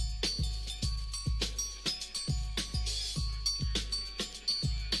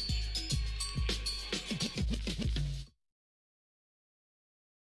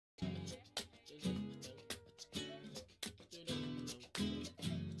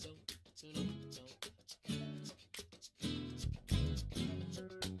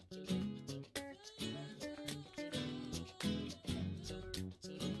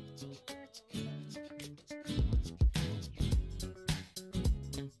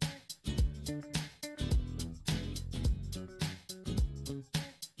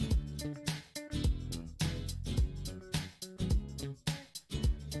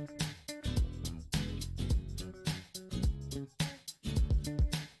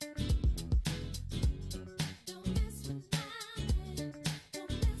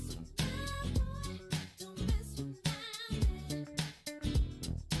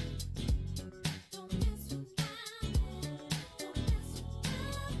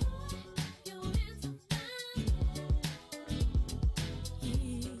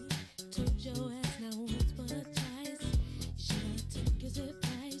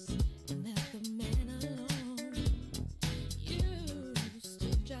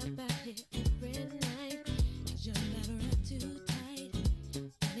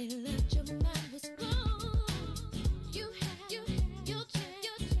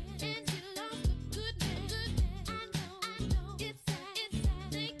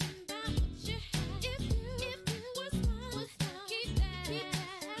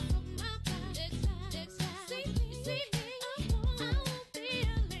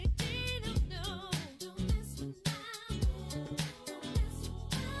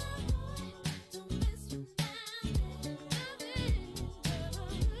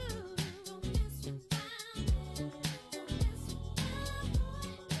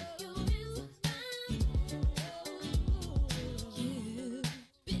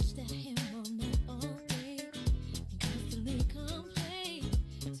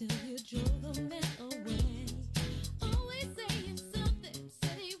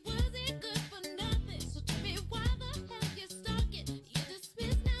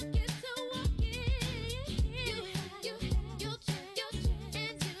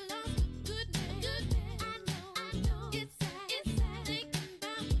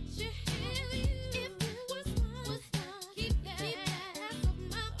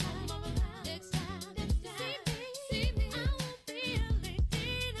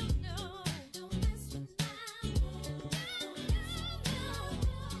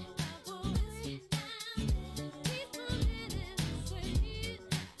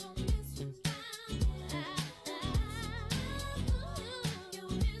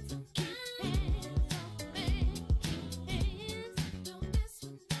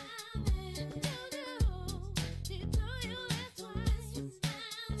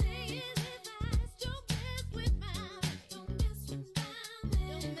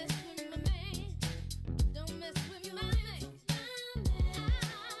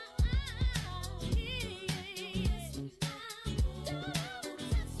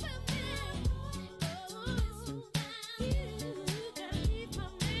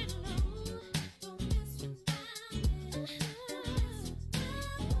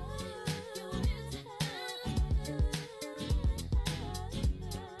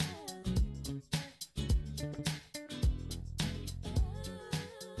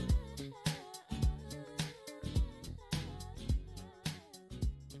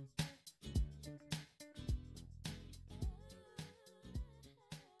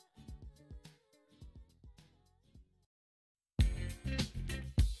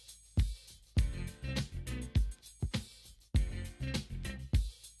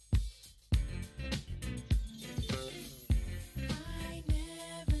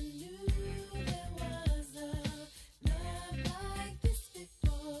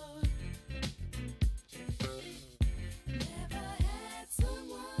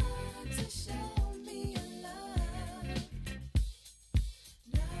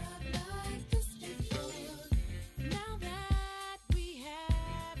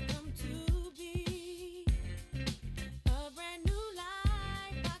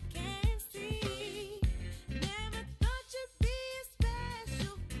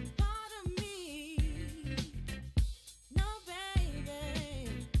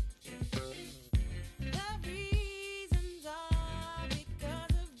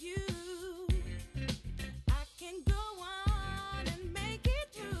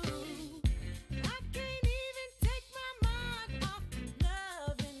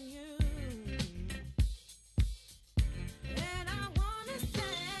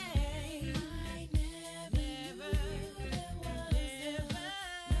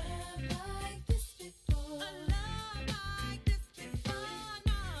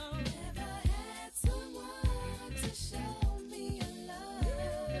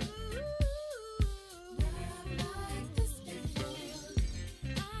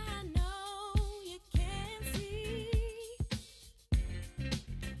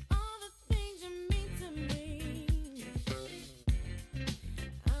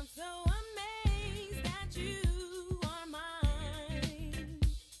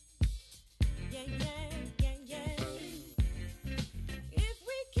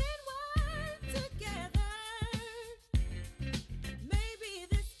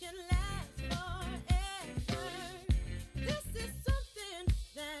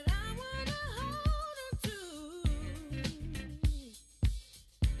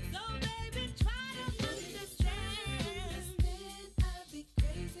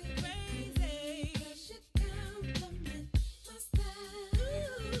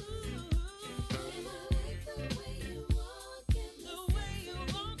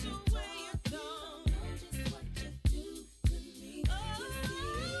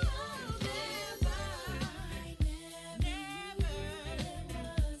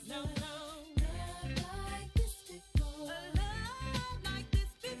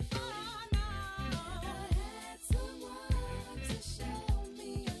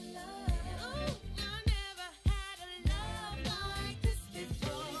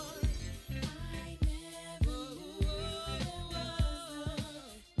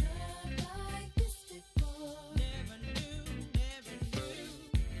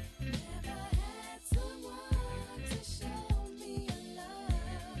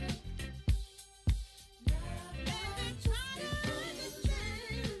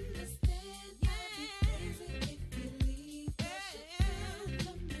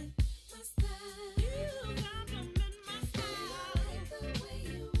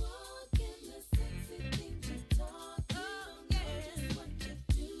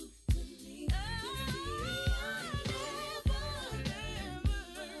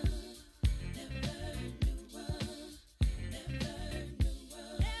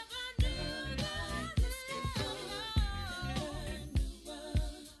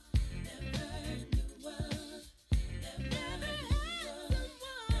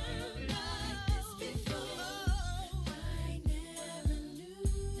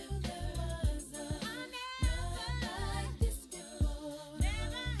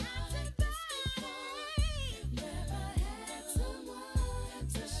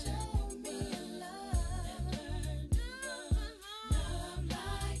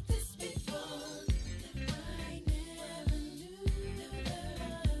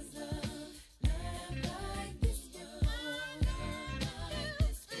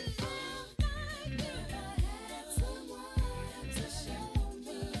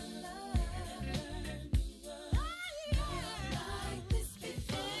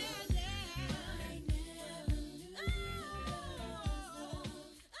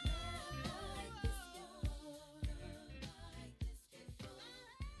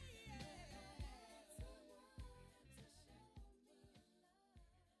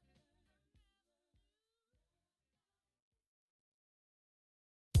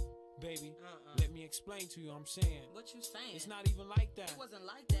 Baby, let me explain to you, I'm saying. What you saying? It's not even like that. It wasn't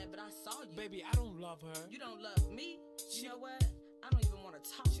like that, but I saw you. Baby, I don't love her. You don't love me? You know what? I don't even want to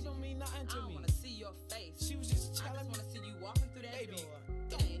talk to you. She don't mean nothing to me. I don't want to see your face. She was just I telling just me. want to see you walking through that Baby, door.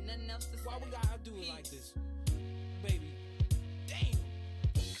 It ain't nothing else to say. Why we gotta do it like this? Baby, damn.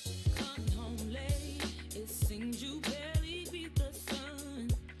 Come home late, it seems you barely beat the sun.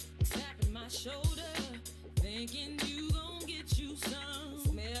 Tapping my shoulder, thinking you gon' get you some.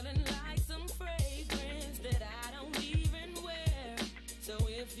 Smelling like some fragrance that I don't even wear. So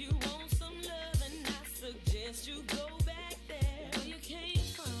if you want some loving, I suggest you go back there where you came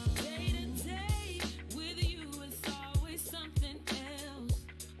from. Day to day with you is always something else.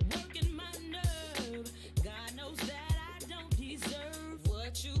 Working my nerve, God knows that I don't deserve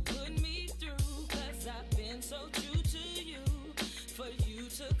what you put me through. Cause I've been so true to you. For you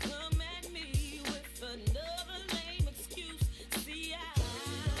to come at me with another lame excuse. See, I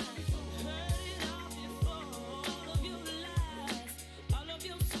heard it all before. All of your lies, all of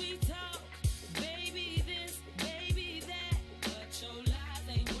your sweet talk. Baby this, baby that. But your lies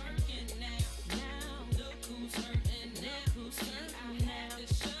ain't working now. Now, look who's hurting now. Look who's hurting I had to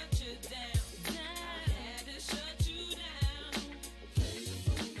shut you down. I had to shut you down.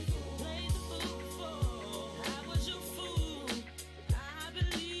 Play the fool before. I was your fool. I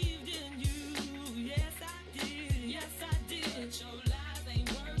believed in you. Yes, I did. Yes, I did. But your lies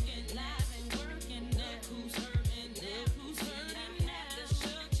ain't working. Lies ain't working. Look who's hurting now. Look who's hurting now. I had to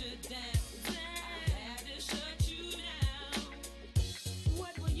shut you down. I had to shut you down.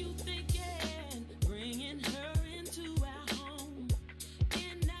 What were you thinking? Bringing her into our home.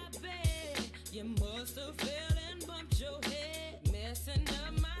 In our bed. You must have fell and bumped your head. Messing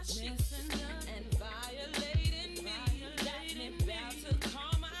up my sheets. And violating me. Got me about to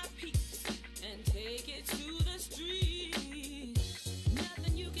call my peace and take it to the street.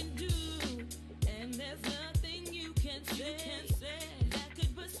 Nothing you can do, and there's nothing you can say that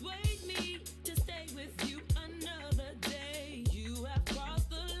could persuade me to stay with you another day. You have crossed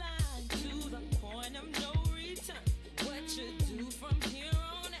the line to the point of no return. What you do from here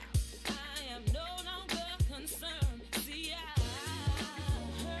on out, I am no longer concerned. See, I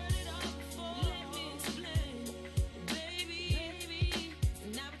heard it all before. Let me explain, baby.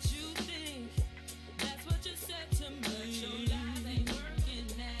 It's not what you think. That's what you said to me. But your lies ain't working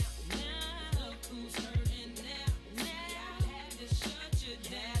now. Now, look who's hurting now. Now, I had to shut you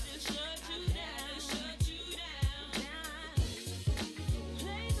down. Had to shut you down. Had to shut you down. Now,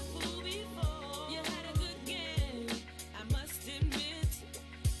 played the fool before. You had a good game. I must admit,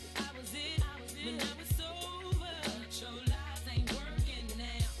 I was it. But now it's over. But your lies ain't working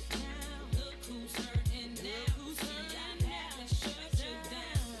now. Now, look who's hurting now. Look who's hurting now. I had to shut you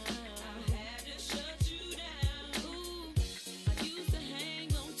down. I had to shut you down. Ooh, I used to hang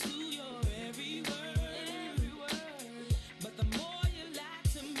on to your every word. But the more you lied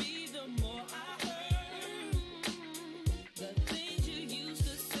to me, the more I heard. The things you used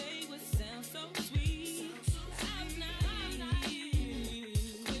to say would sound so sweet. I'm naive,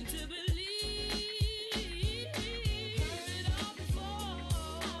 quick to believe. Heard it all before.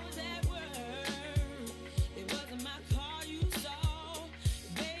 I was at work. It wasn't my car you saw,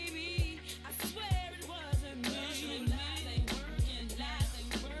 baby. I swear it wasn't me. Your lies ain't working. Lies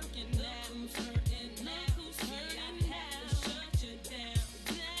ain't working. Look who's hurting now. Who's hurting now? I had to shut you down.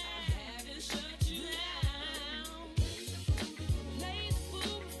 I had to shut you down. Play the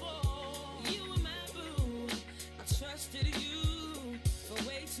fool before. You were my boo. I trusted you for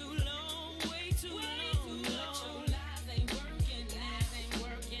way too long. Way too long. But your lies ain't working. Lies ain't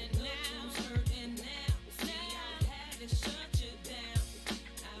working. Now who's hurting now? See, I had to shut you down.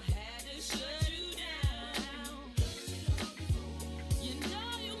 I had to shut you down. You know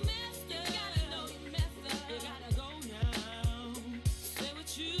you messed up. You gotta know you messed up. You gotta go now. Say what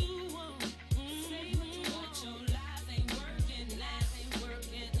you want. Say what you want. But your lies ain't working. Lies ain't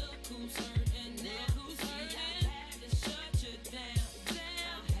working. Look who's hurting now. Who's hurting? I had to shut you down. I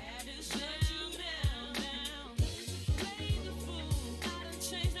had to shut you down. Play the fool. I done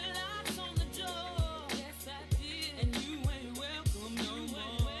changed the locks on the door. Yes, I did. And you ain't welcome no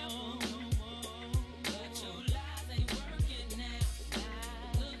more. But your lies ain't working now.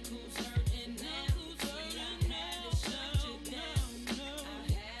 Look who's hurting now. Who's hurting now? I had to shut you down. I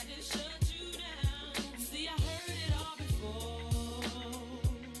had to shut you down. See, I heard it all before.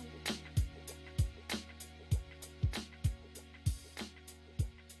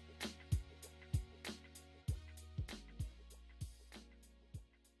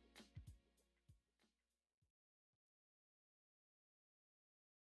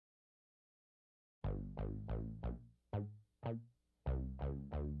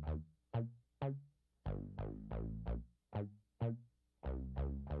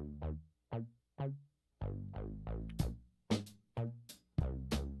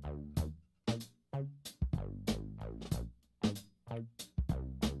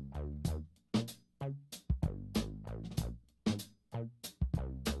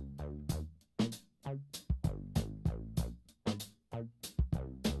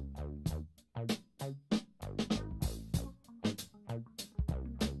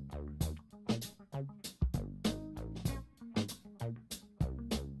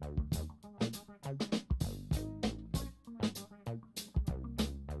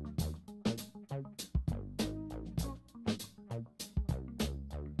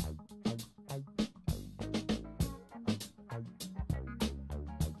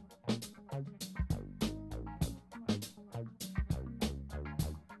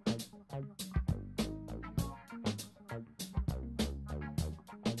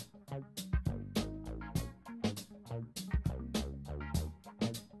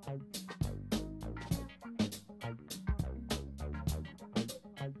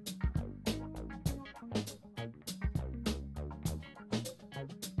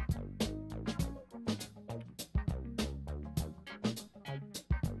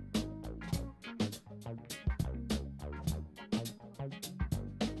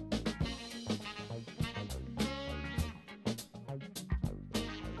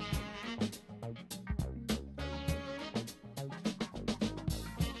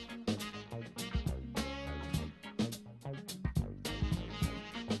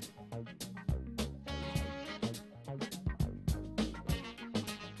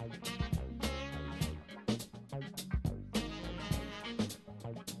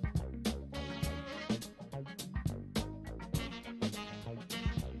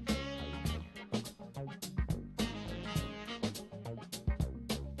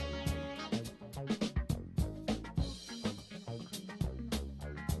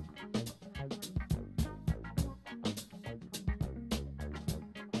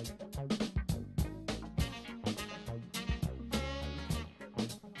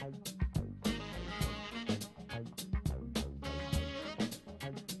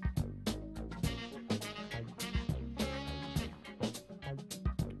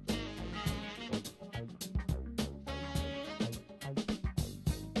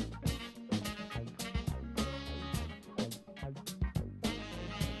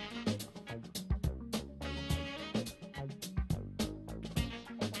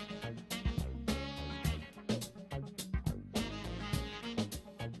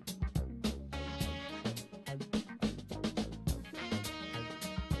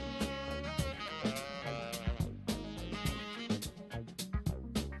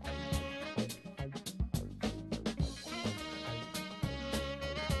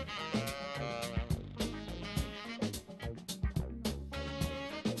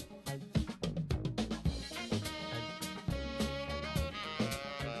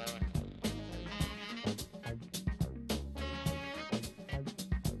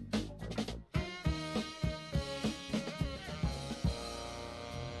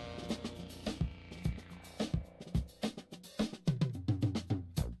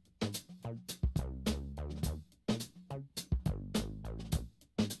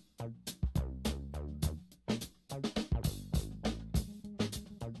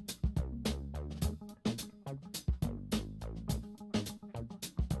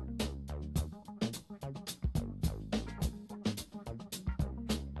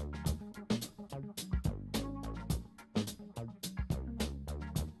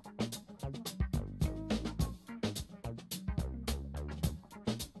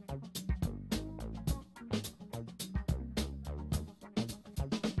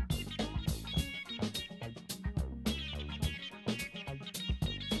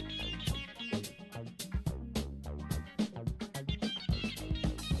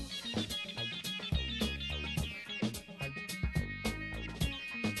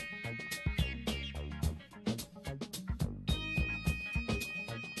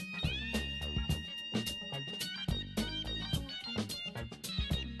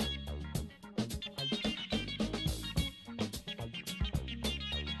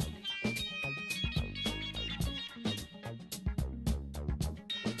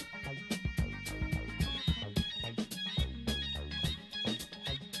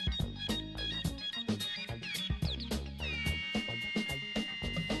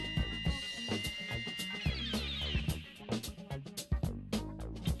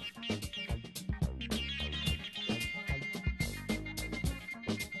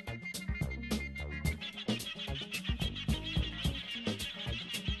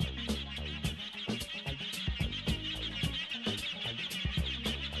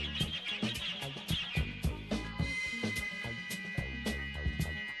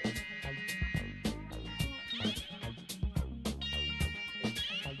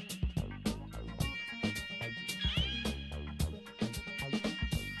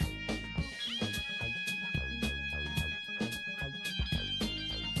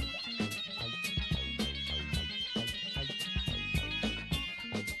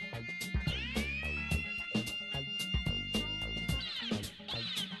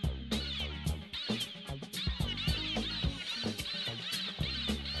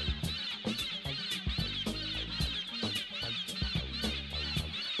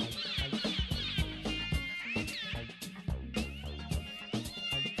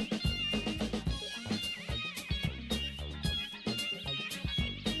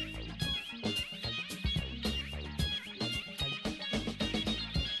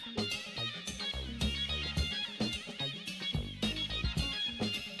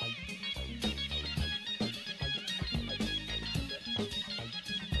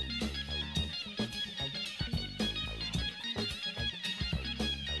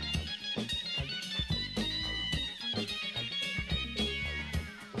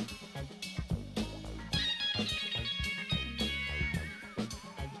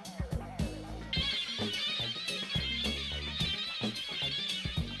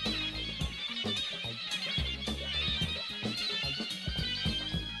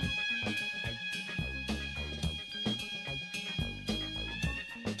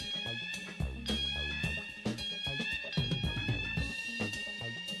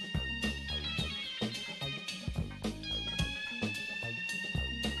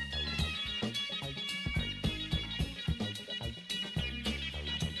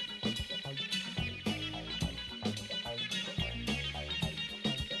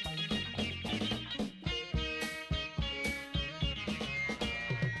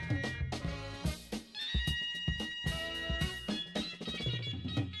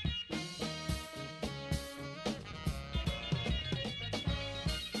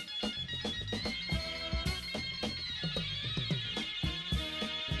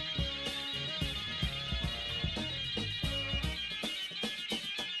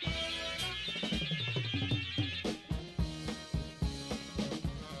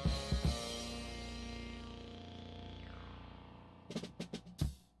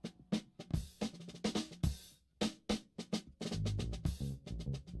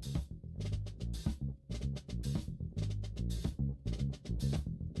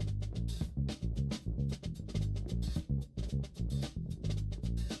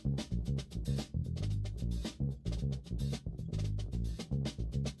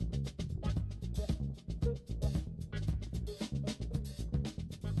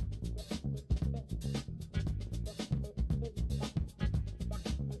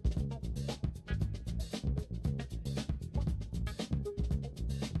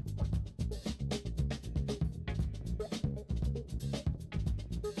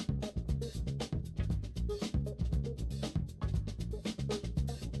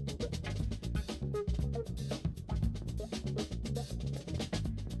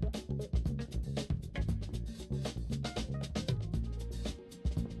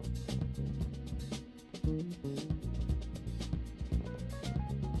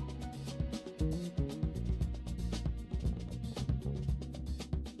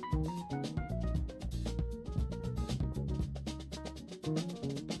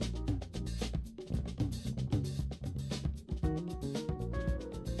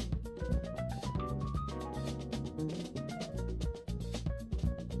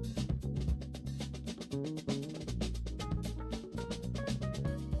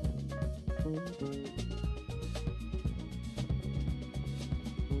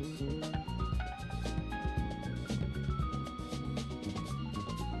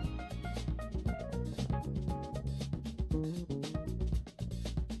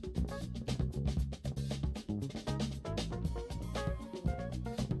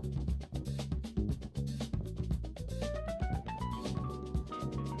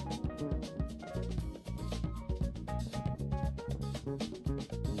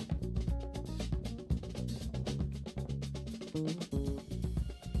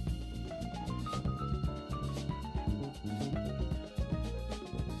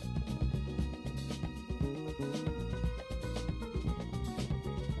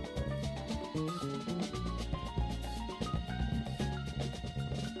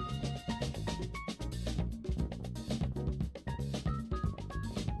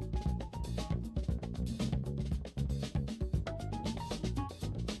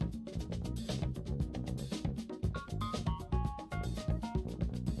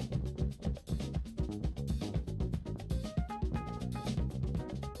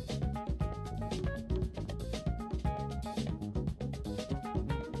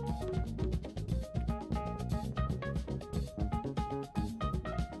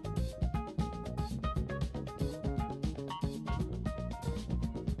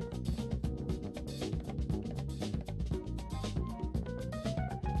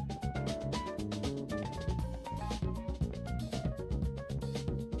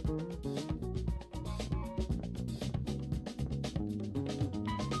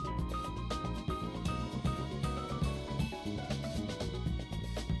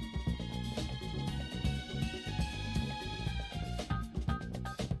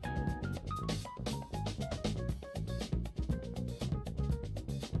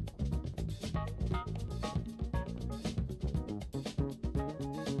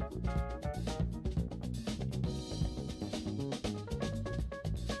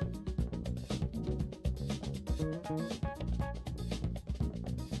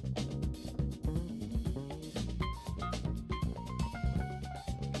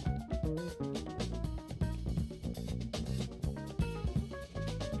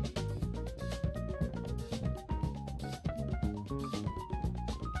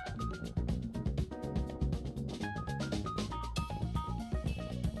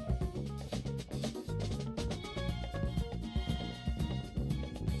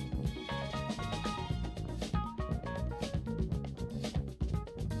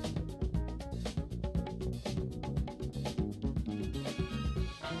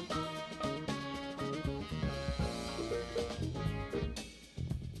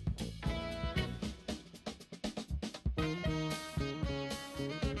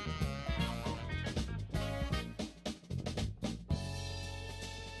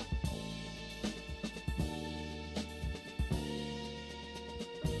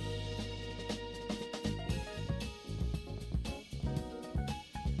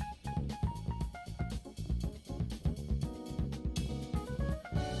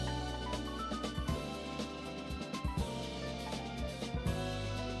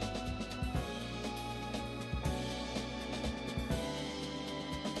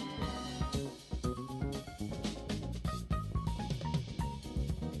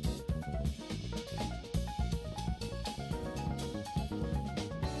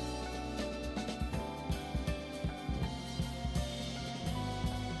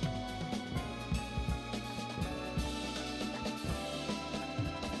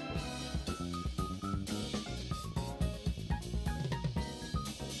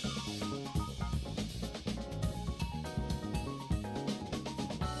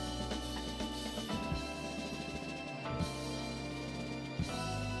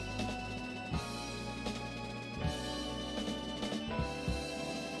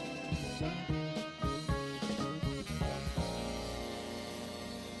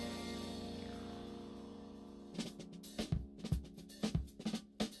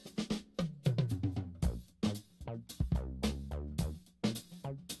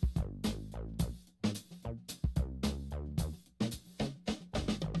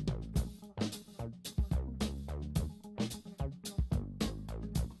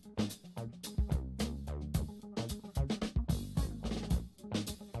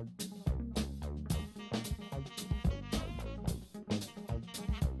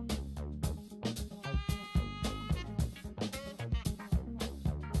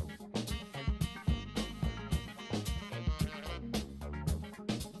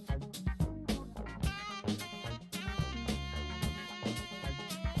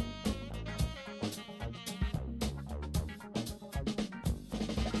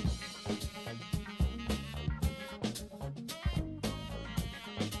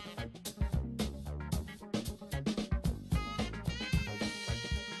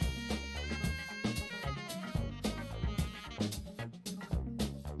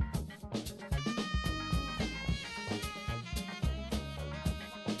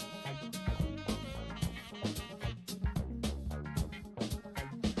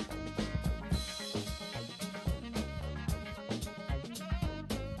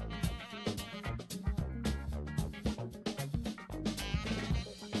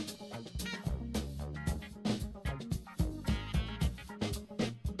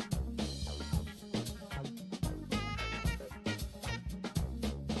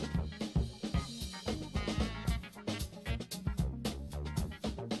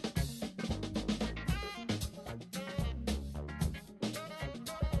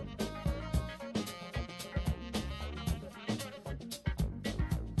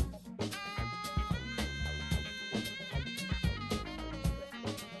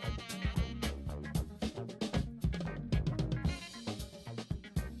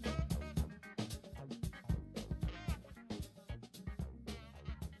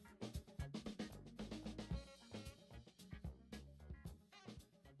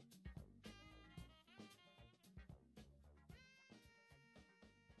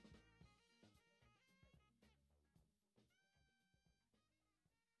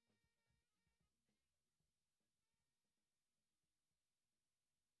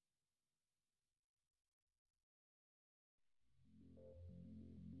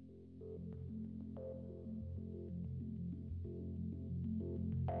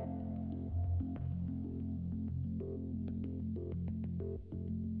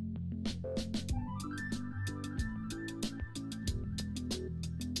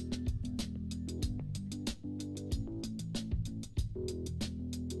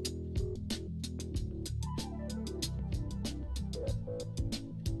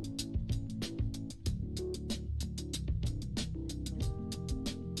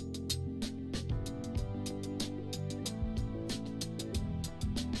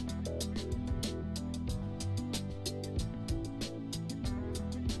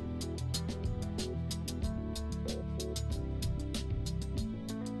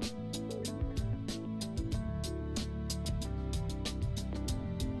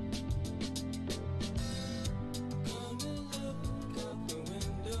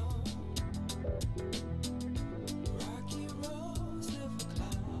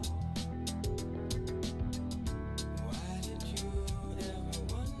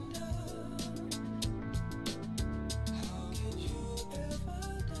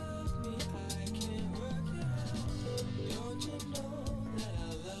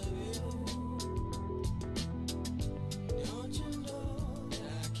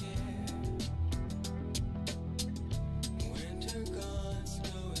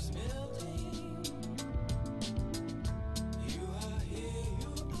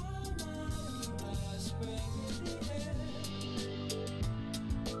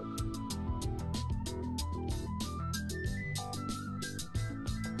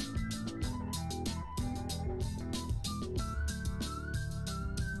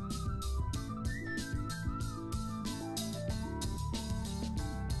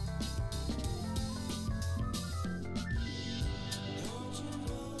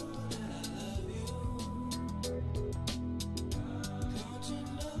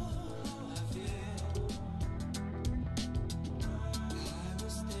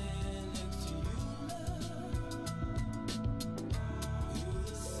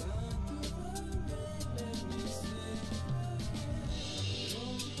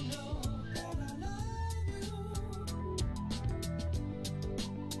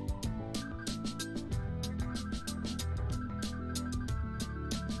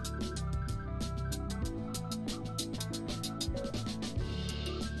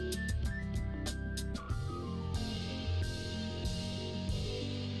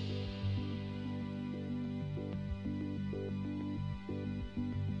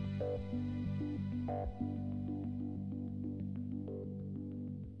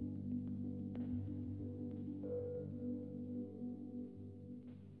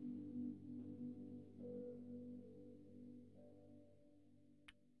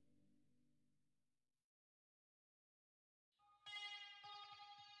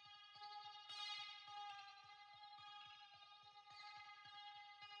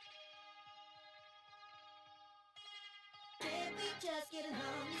 just get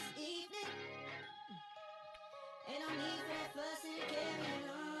along this evening? Ain't no need for that fuss and carrying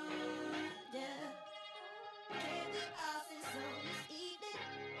on, yeah. Can we all sing a song this evening?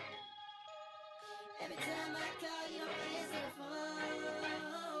 Every time I call, you don't answer the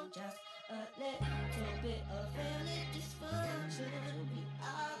phone. Just a little bit of family dysfunction. We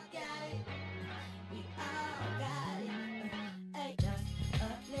all got it. We all got it. Hey, just a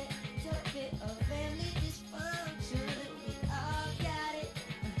little bit of family dysfunction. We all got it.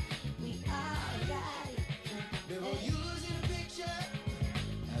 We all got it. Before you lose in the picture,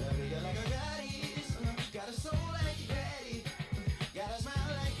 I love you like a goddess. Got a soul like your daddy. Got a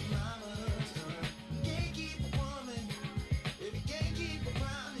smile like your mama. Can't keep a woman if you can't keep a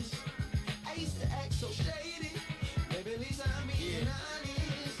promise. I used to act so shady. Maybe at least I'm being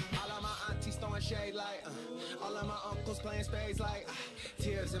honest. All of my aunties throwing shade like all of my uncles playing spades like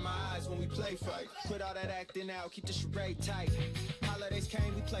tears in my eyes when we play fight. Quit all that acting out, keep the charade tight. Holidays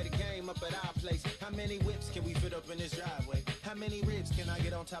came, we play the game up at our place. How many whips can we fit up in this driveway? How many ribs can I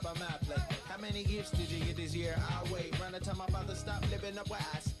get on top of my plate? How many gifts did you get this year? I'll wait. Round the time my father stopped living up where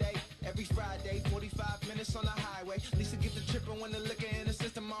I stay. Every Friday, 45 minutes on the highway. Lisa get the trippin' when the liquor in the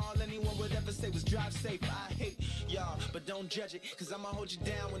system. All anyone would ever say was drive safe. I hate y'all, but don't judge it. Cause I'ma hold you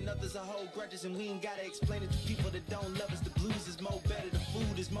down when others are hold grudges. And we ain't gotta explain it to people that don't love us. The blues is more better, the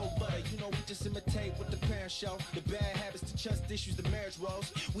food is more butter. You know we just imitate what the parents show. The bad habits, the trust issues, the marriage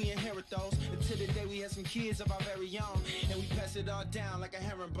woes. We inherit those until the day we have some kids of our very own. And we pass it all down like a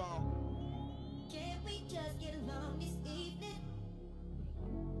herringbone. Can't we just get along this evening?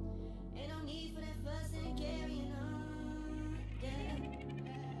 Ain't no need for that fuss and carrying on, yeah.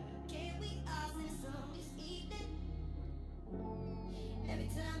 Can't we all sing a song this evening? Every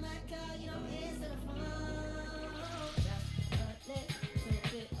time I call, you don't answer the phone. Just a little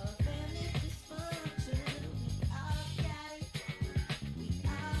bit of family dysfunction. We all got it. We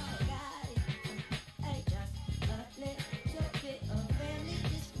all got it. Hey, just a little bit of family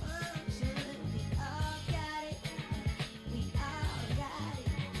dysfunction. We all got it. We all got it.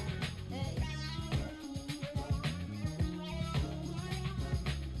 Hey.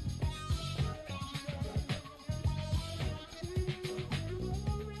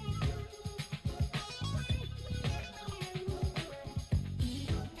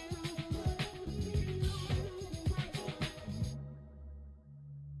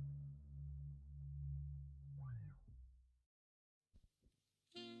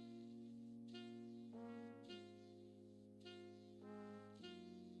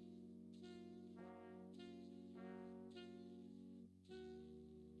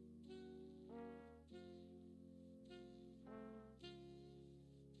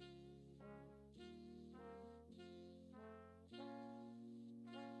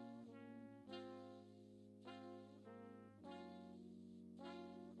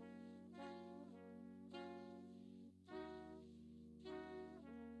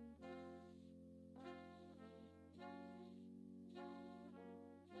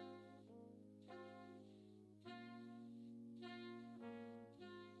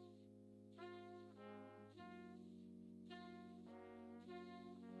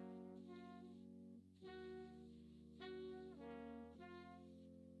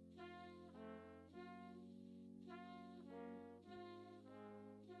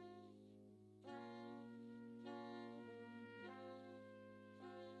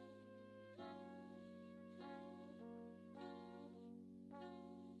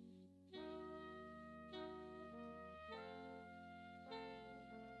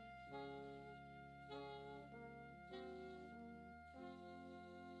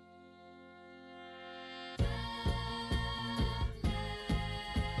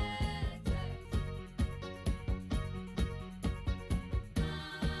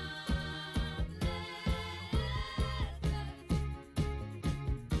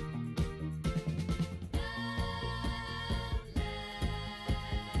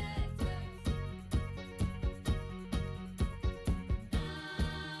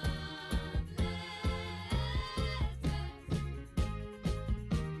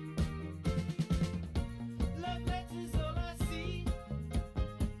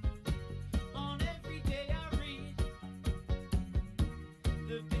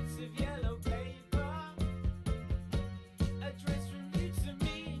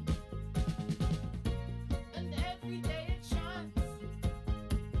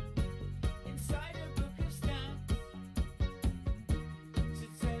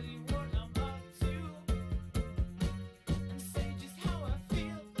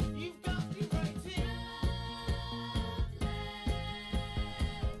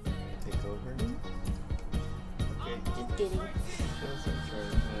 Take over. Okay. Just kidding.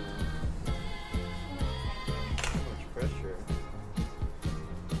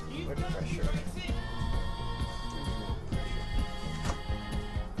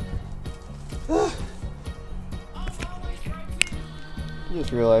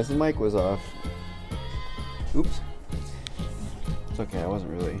 just realized the mic was off. Oops. It's okay, I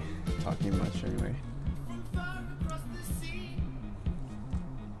wasn't really talking much anyway.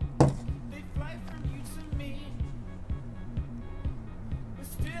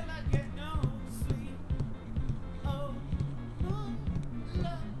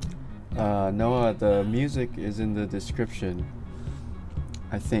 Noah, the music is in the description.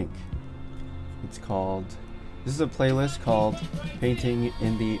 I think. It's called... This is a playlist called Painting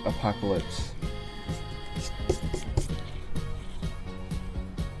in the Apocalypse.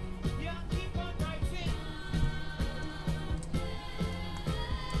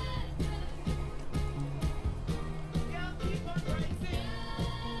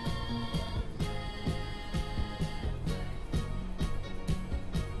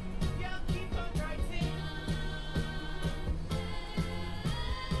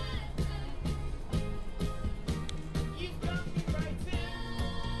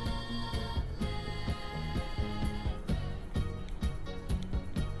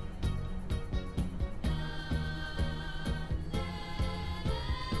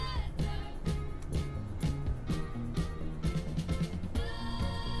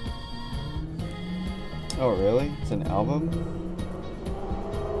 Oh really? It's an album?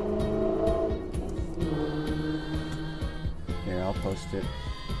 Here, I'll post it.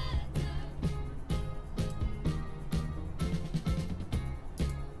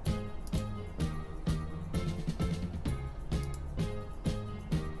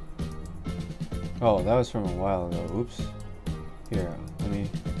 Oh, that was from a while ago. Oops. Here, let me...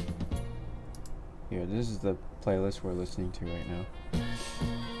 Here, this is the playlist we're listening to right now.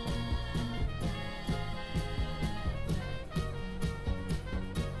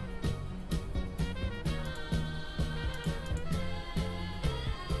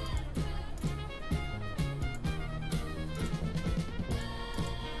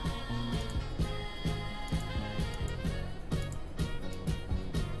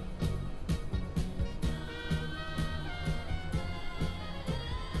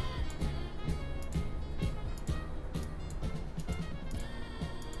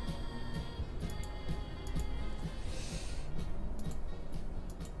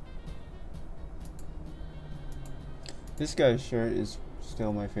 This guy's shirt is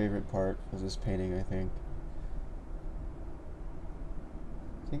still my favorite part of this painting, I think.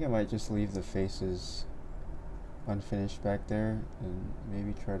 I think I might just leave the faces unfinished back there and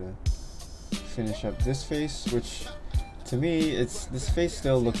maybe try to finish up this face, which to me, this face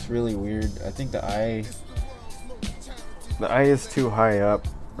still looks really weird. I think the eye is too high up,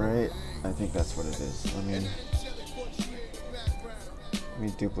 right? I think that's what it is. Let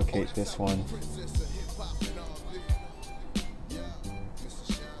me duplicate this one.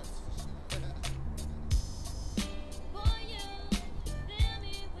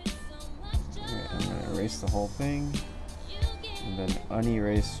 Erase the whole thing and then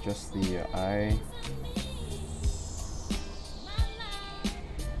unerase just the eye.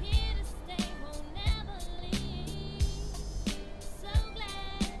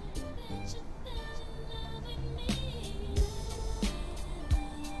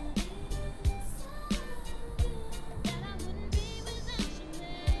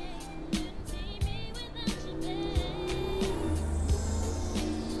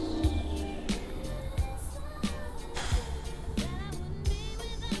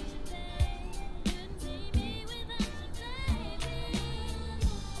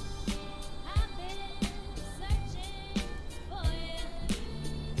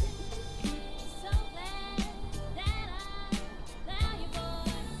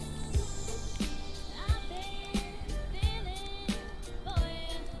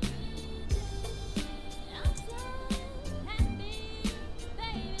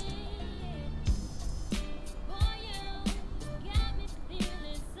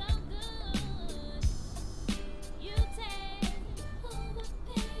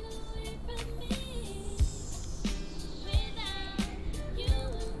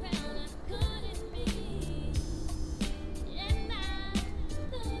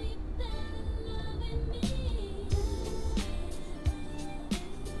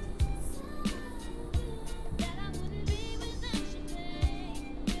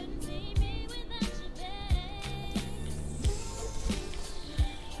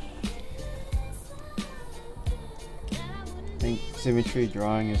 I think symmetry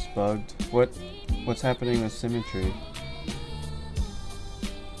drawing is bugged. What's happening with symmetry?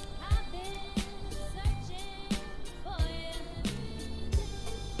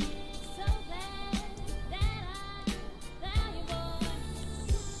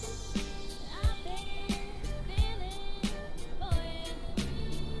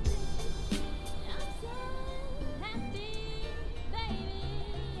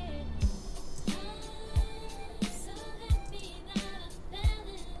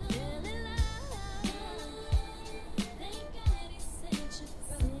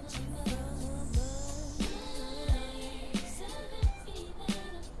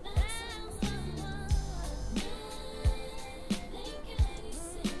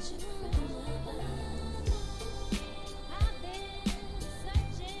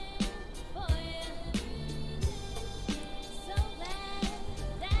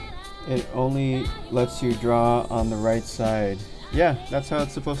 It only lets you draw on the right side. Yeah, that's how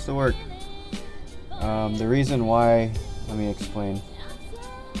it's supposed to work. The reason why, let me explain.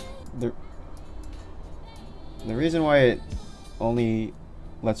 The reason why it only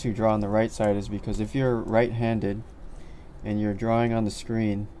lets you draw on the right side is because if you're right-handed and you're drawing on the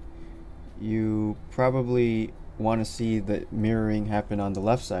screen, you probably want to see the mirroring happen on the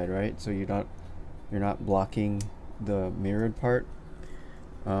left side, right? So you're not blocking the mirrored part.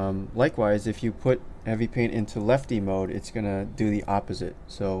 Likewise, if you put heavy paint into lefty mode, it's gonna do the opposite.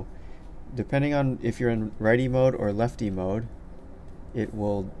 So depending on if you're in righty mode or lefty mode, it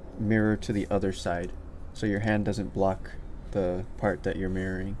will mirror to the other side, so your hand doesn't block the part that you're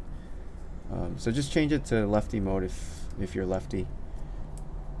mirroring. So just change it to lefty mode if you're lefty.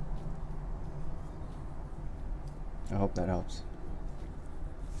 I hope that helps.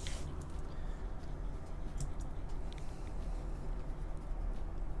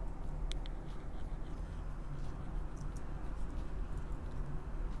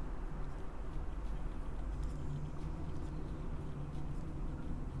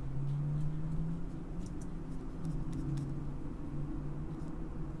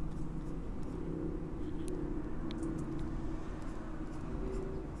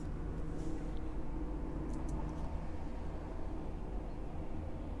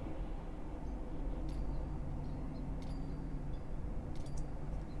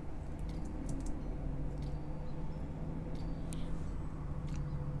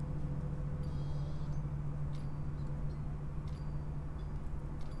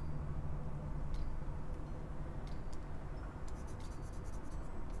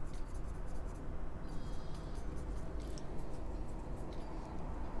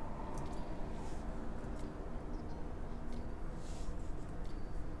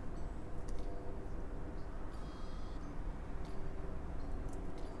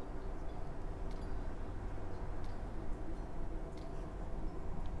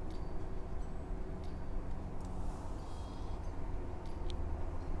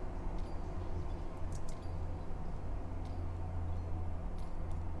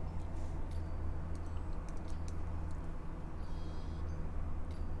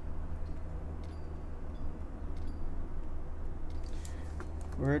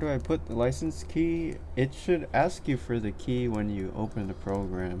 Where do I put the license key? It should ask you for the key when you open the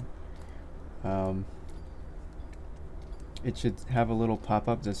program. It should have a little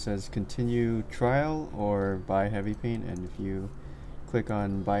pop-up that says continue trial or buy heavy paint, and if you click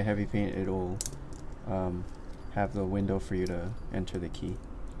on buy heavy paint, it'll have the window for you to enter the key.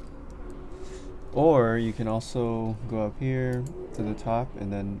 Or you can also go up here to the top,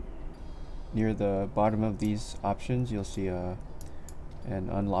 and then near the bottom of these options you'll see an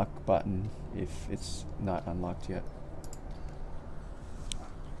unlock button if it's not unlocked yet.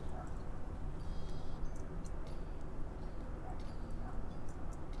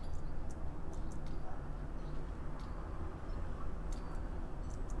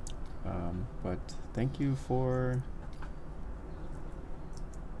 But thank you for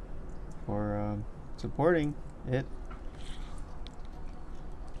supporting it.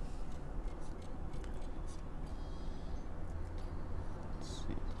 Let's see,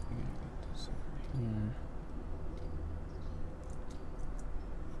 I'm gonna get this over here.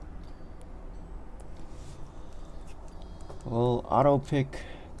 Will auto pick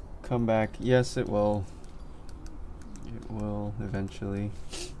come back? Yes, it will. It will eventually.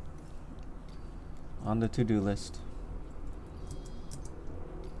 On the to-do list.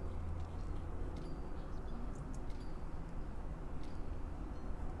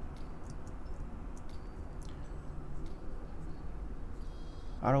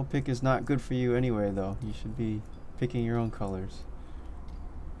 Auto pick is not good for you anyway, though. You should be picking your own colors.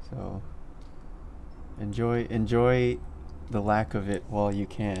 So enjoy the lack of it while you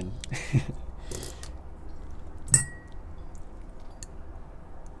can.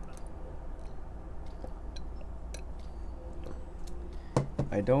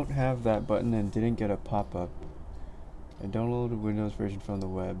 I don't have that button and didn't get a pop-up. I downloaded Windows version from the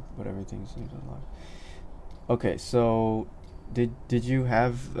web, but everything seems unlocked. Okay, so did you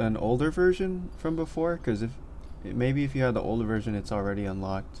have an older version from before? Because maybe if you had the older version, it's already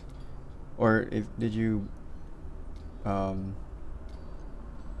unlocked. Or did you have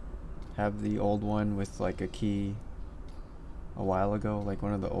the old one with like a key a while ago, like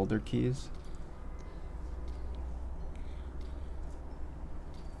one of the older keys?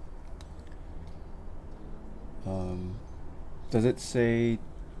 Does it say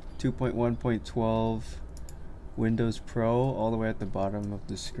 2.1.12 Windows Pro all the way at the bottom of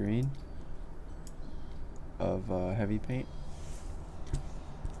the screen of Heavy Paint?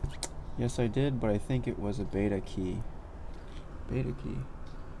 Yes, I did, but I think it was a beta key. Beta key.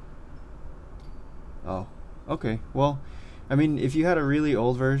 Oh, okay. Well, I mean, if you had a really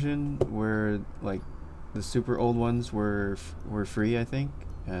old version where like the super old ones were free, I think,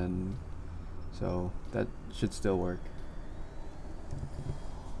 and so that should still work.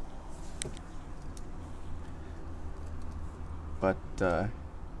 But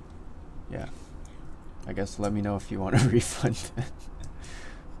yeah, I guess let me know if you want a refund.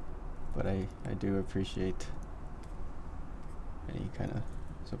 But I do appreciate any kind of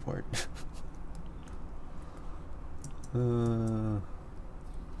support.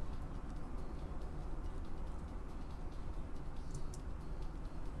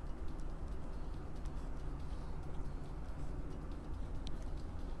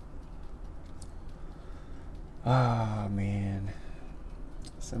 Ah, man.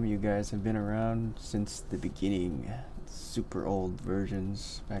 Some of you guys have been around since the beginning. Super old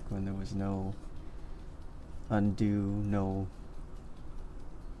versions, back when there was no undo, no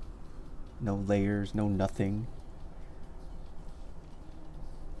layers, no nothing.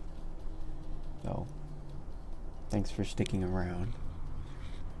 So, thanks for sticking around.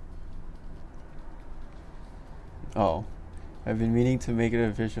 Oh, I've been meaning to make it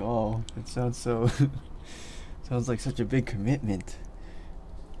official. Oh, it sounds so sounds like such a big commitment.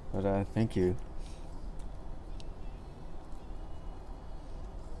 But thank you.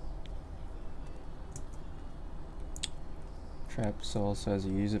 Trap Soul says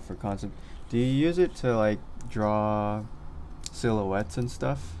you use it for concept. Do you use it to like draw silhouettes and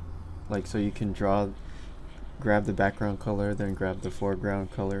stuff? Like so you can grab the background color, then grab the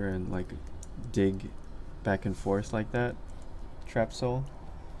foreground color and like dig back and forth like that? Trap Soul?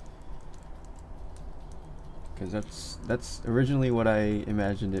 Because that's originally what I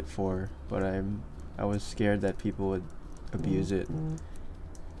imagined it for, but I was scared that people would abuse it.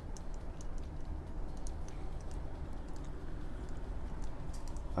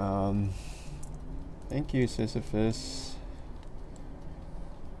 Thank you, Sisyphus.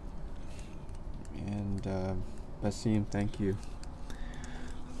 And Basim, thank you.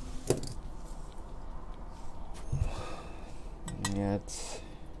 Yeah, it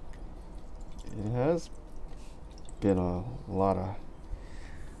has been a lot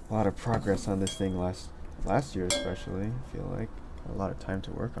of progress on this thing last year, especially. I feel like a lot of time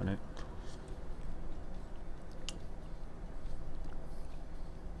to work on it.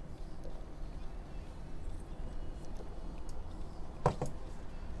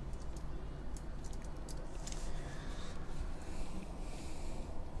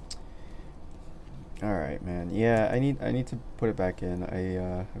 All right, man. Yeah, I need to put it back in.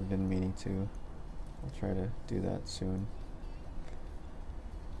 I've been meaning to. I'll try to do that soon.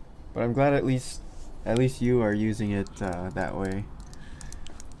 But I'm glad at least you are using it that way.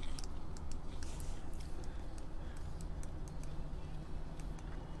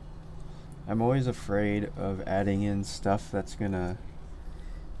 I'm always afraid of adding in stuff that's gonna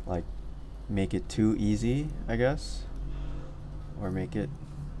like make it too easy, I guess, or make it,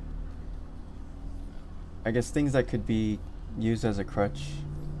 I guess, things that could be used as a crutch,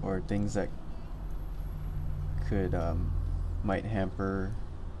 or things that could might hamper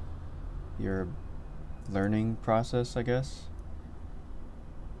your learning process, I guess.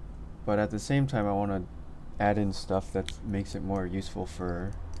 But at the same time, I want to add in stuff that makes it more useful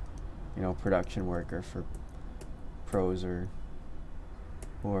for, you know, production work, or for pros, or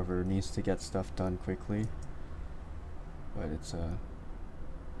whoever needs to get stuff done quickly. But it's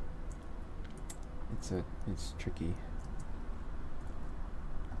tricky.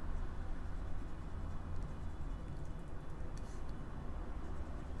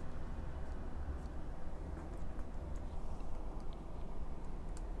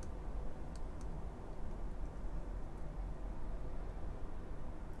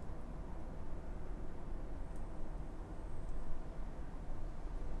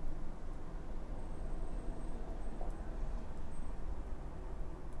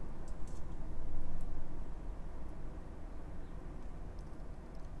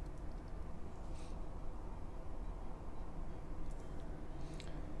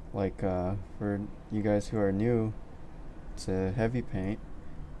 Like for you guys who are new to heavy paint,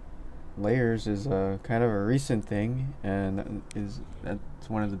 layers is kind of a recent thing, and that's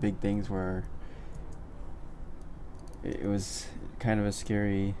one of the big things where it was kind of a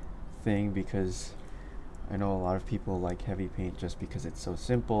scary thing, because I know a lot of people like heavy paint just because it's so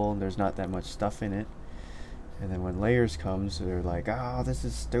simple and there's not that much stuff in it. And then when layers comes, they're like, oh, this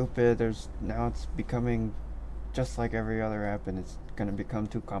is stupid, now it's becoming just like every other app, and it's gonna become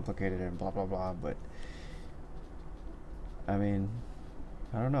too complicated and blah blah blah. But I mean,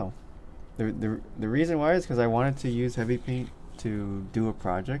 I don't know. the reason why is because I wanted to use heavy paint to do a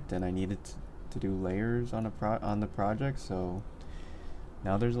project, and I needed to do layers on the project. So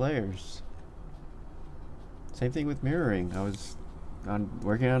now there's layers. Same thing with mirroring. I was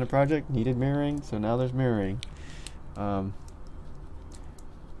working on a project, needed mirroring, so now there's mirroring. But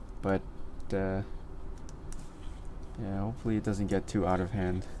yeah, hopefully it doesn't get too out of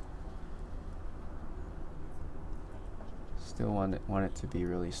hand. Still want it to be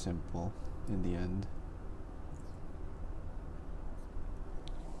really simple in the end.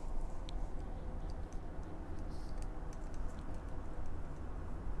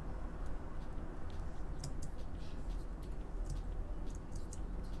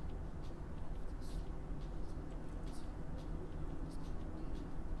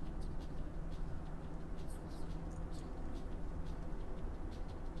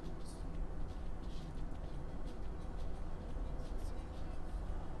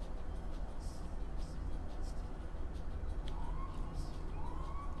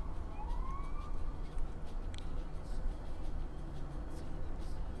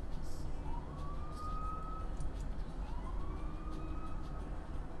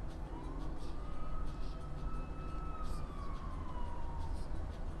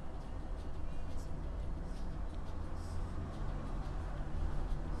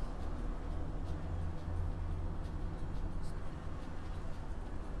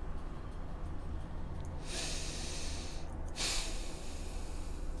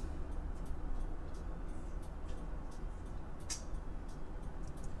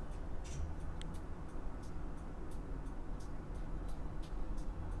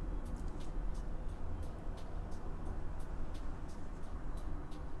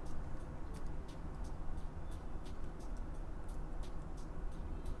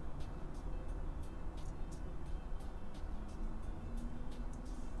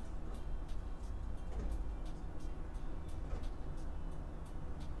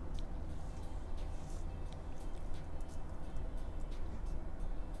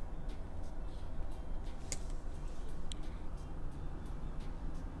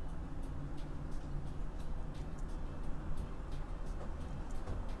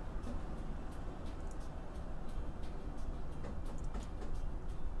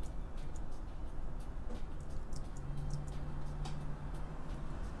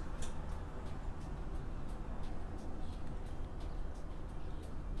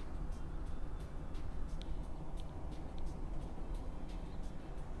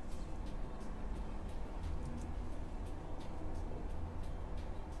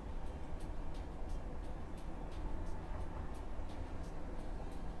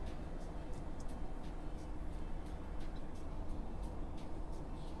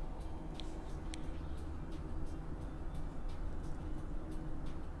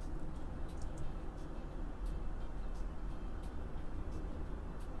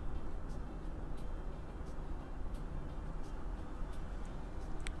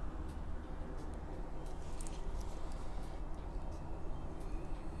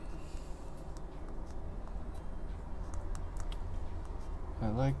 I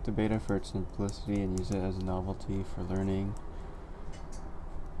like the beta for its simplicity and use it as a novelty for learning.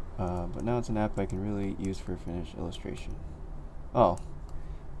 But now it's an app I can really use for finished illustration. Oh,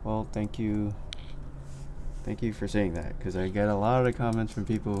 well, thank you. Thank you for saying that, because I get a lot of comments from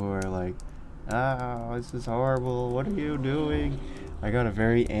people who are like, "Ah, this is horrible. What are you doing?" I got a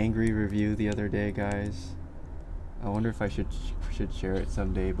very angry review the other day, guys. I wonder if I should share it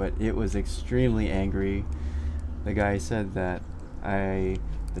someday, but it was extremely angry. The guy said that the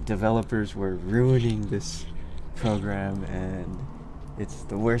developers were ruining this program and it's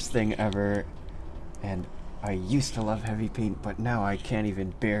the worst thing ever, and I used to love heavy paint, but now I can't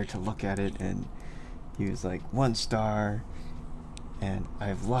even bear to look at it. And he was like, 1 star, and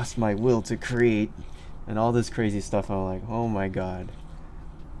I've lost my will to create, and all this crazy stuff. I'm like, oh my god,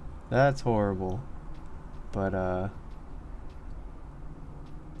 that's horrible. But I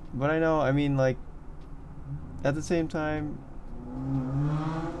know, I mean, like, at the same time,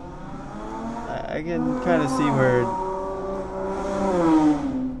 I can kind of see where,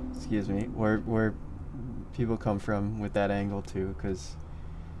 excuse me, where people come from with that angle too, because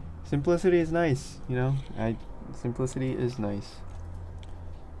simplicity is nice, you know. Simplicity is nice.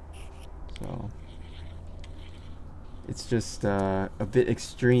 So it's just a bit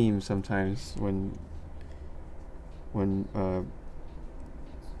extreme sometimes when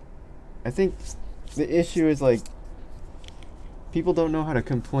I think the issue is, like, people don't know how to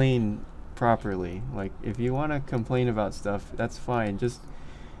complain properly. Like, if you want to complain about stuff, that's fine.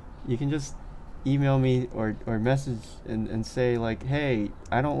 You can just email me or message and say like, hey,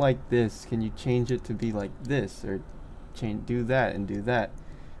 I don't like this, can you change it to be like this, or do that and do that.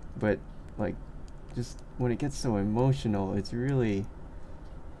 But like, just when it gets so emotional, it's really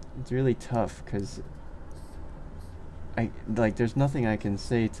tough, because there's nothing I can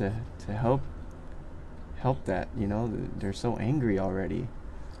say to help that, you know. They're so angry already.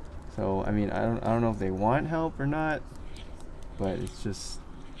 So I mean, I don't know if they want help or not, but it's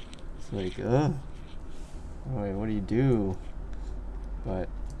like, ugh, what do you do? But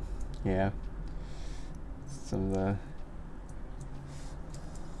yeah, some of the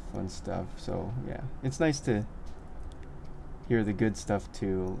fun stuff. So yeah, it's nice to hear the good stuff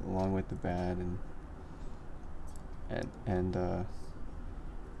too, along with the bad, and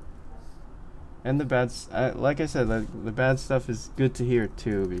the bad. Like I said, the bad stuff is good to hear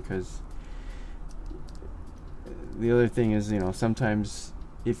too, because the other thing is, you know, sometimes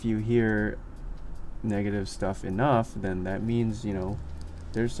if you hear negative stuff enough, then that means, you know,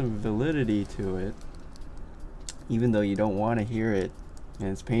 there's some validity to it, even though you don't want to hear it, and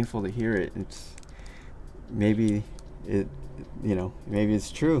it's painful to hear it. It's maybe maybe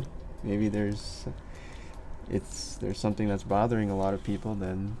it's true. Maybe there's something that's bothering a lot of people.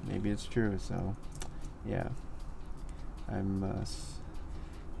 Then maybe it's true. So yeah, I'm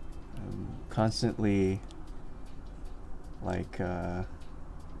constantly like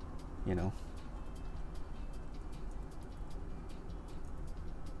you know,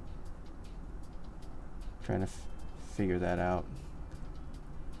 trying to figure that out.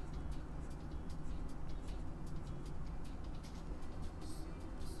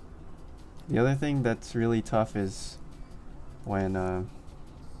 The other thing that's really tough is when I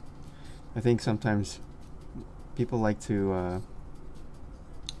think sometimes people like to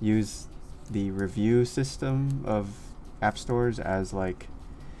use the review system of app stores as like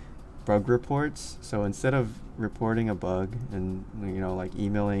bug reports. So instead of reporting a bug and, you know, like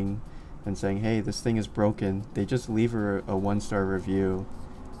emailing and saying, hey, this thing is broken, they just leave a 1-star review,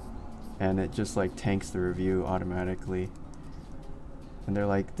 and it just like tanks the review automatically. And they're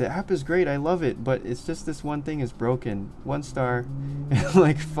like, the app is great, I love it, but it's just this one thing is broken, 1 star. And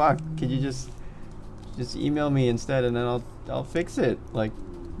like, fuck, could you just email me instead, and then I'll fix it, like,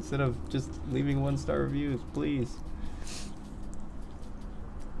 instead of just leaving 1-star reviews, please.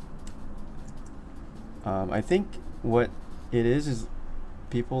 I think what it is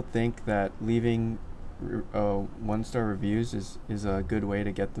people think that leaving 1-star reviews is a good way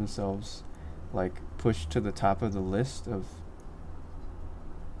to get themselves like pushed to the top of the list of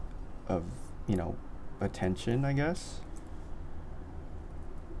you know, attention, I guess,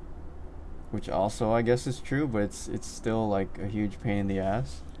 which also I guess is true, but it's still like a huge pain in the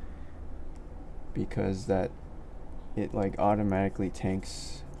ass, because that it like automatically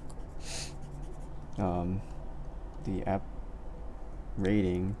tanks the app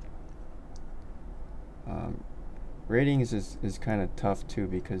rating. Ratings is kind of tough too,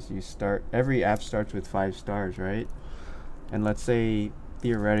 because every app starts with 5 stars, right? And let's say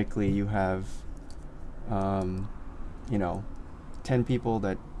theoretically you have you know, 10 people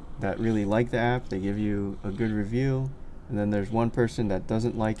that really like the app, they give you a good review, and then there's one person that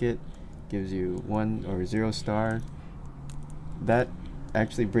doesn't like it, gives you 1 or 0 star. That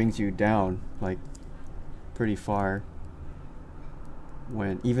actually brings you down like pretty far,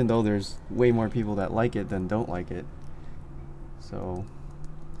 when even though there's way more people that like it than don't like it. So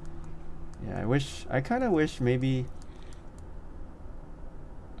yeah, I kind of wish maybe,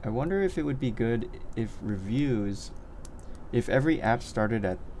 I wonder if it would be good if if every app started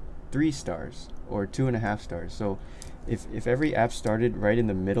at 3 stars or 2.5 stars. So if every app started right in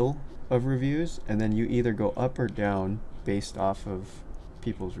the middle of reviews, and then you either go up or down based off of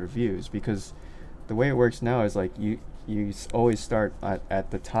people's reviews, because the way it works now is like you always start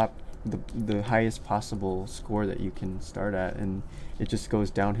at the top, the highest possible score that you can start at, and it just goes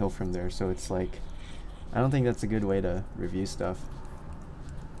downhill from there. So it's like, I don't think that's a good way to review stuff.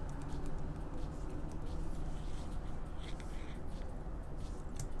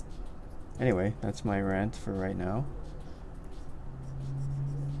 Anyway, that's my rant for right now.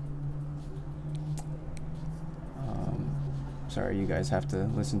 Sorry you guys have to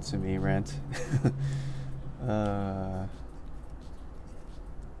listen to me rant.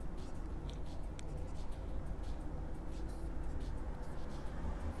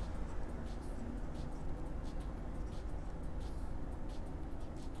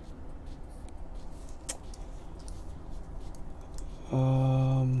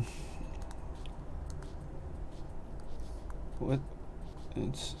 What?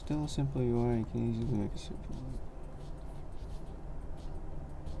 It's still a simple UI. You can easily make a simple.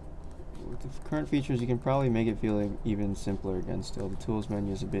 with the current features, you can probably make it feel like even simpler again. Still, the tools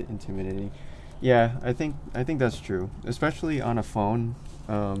menu is a bit intimidating. Yeah, I think that's true, especially on a phone.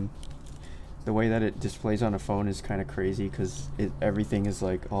 The way that it displays on a phone is kind of crazy because everything is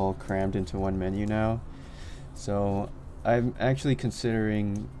like all crammed into one menu now. So I'm actually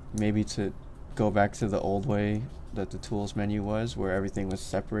considering maybe to go back to the old way that the tools menu was, where everything was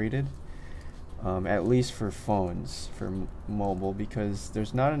separated. At least for phones, for mobile, because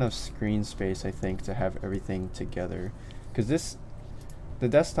there's not enough screen space, I think, to have everything together. Because the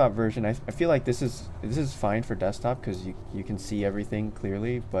desktop version, I feel like this is fine for desktop because you can see everything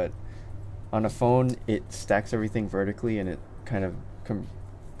clearly, but on a phone it stacks everything vertically and it kind of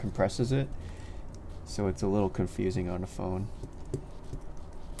compresses it, so it's a little confusing on a phone.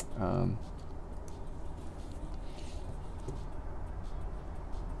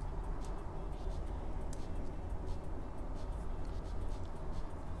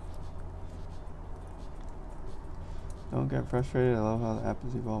 Don't get frustrated. I love how the app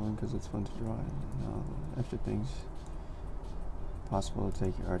is evolving because it's fun to draw and all the extra things possible to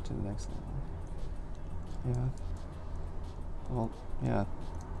take your art to the next level. Yeah. Well, yeah.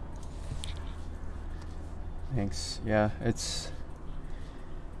 Thanks. Yeah, it's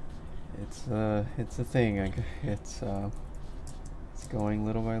a thing. It's going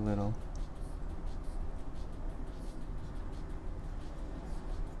little by little.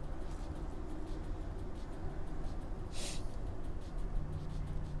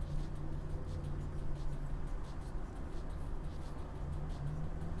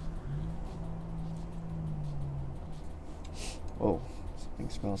 Whoa, something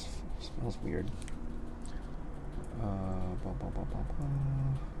smells weird.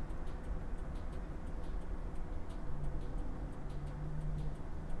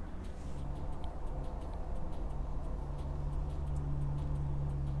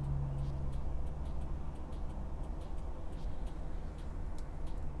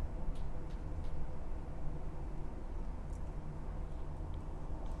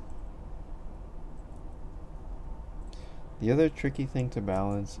 The other tricky thing to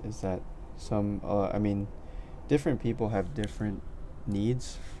balance is that different people have different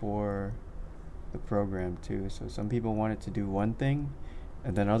needs for the program too. So some people want it to do one thing,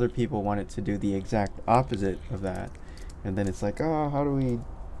 and then other people want it to do the exact opposite of that. And then it's like, oh, how do we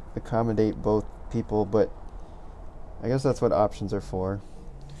accommodate both people? But I guess that's what options are for.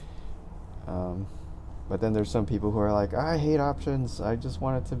 But then there's some people who are like, I hate options. I just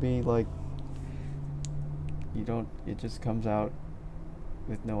want it to be like, it just comes out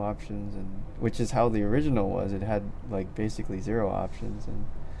with no options, and which is how the original was. It had like basically 0 options, and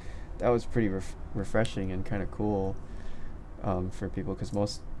that was pretty refreshing and kind of cool for people, because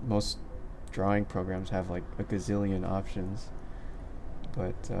most drawing programs have like a gazillion options.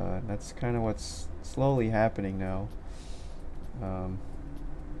 But that's kind of what's slowly happening now.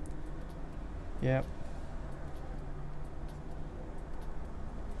 Yeah.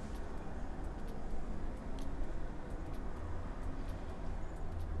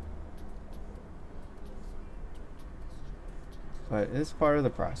 But it's part of the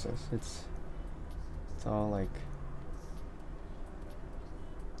process. It's all like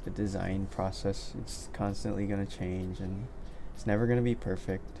the design process. It's constantly going to change, and it's never going to be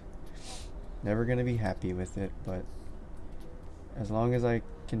perfect. Never going to be happy with it, but as long as I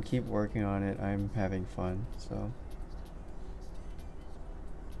can keep working on it, I'm having fun. So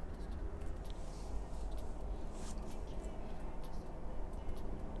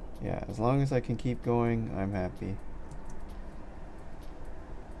yeah, as long as I can keep going, I'm happy.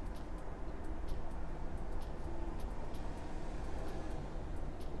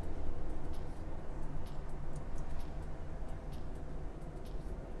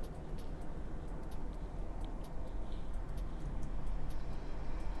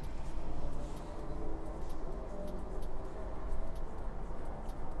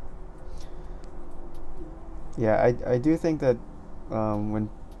 Yeah, I do think that when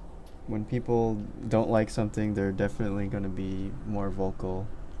people don't like something, they're definitely going to be more vocal.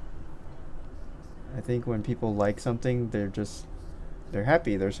 I think when people like something, they're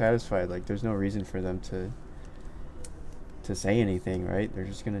happy, they're satisfied. Like there's no reason for them to say anything, right? They're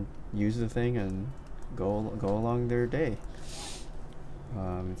just going to use the thing and go along their day.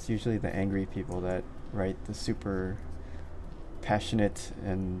 It's usually the angry people that write the super passionate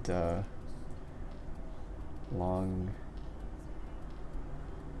and long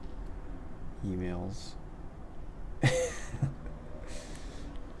emails.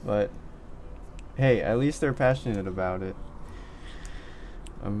 But hey, at least they're passionate about it.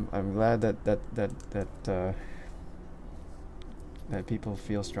 I'm glad that that people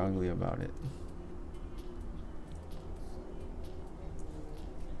feel strongly about it.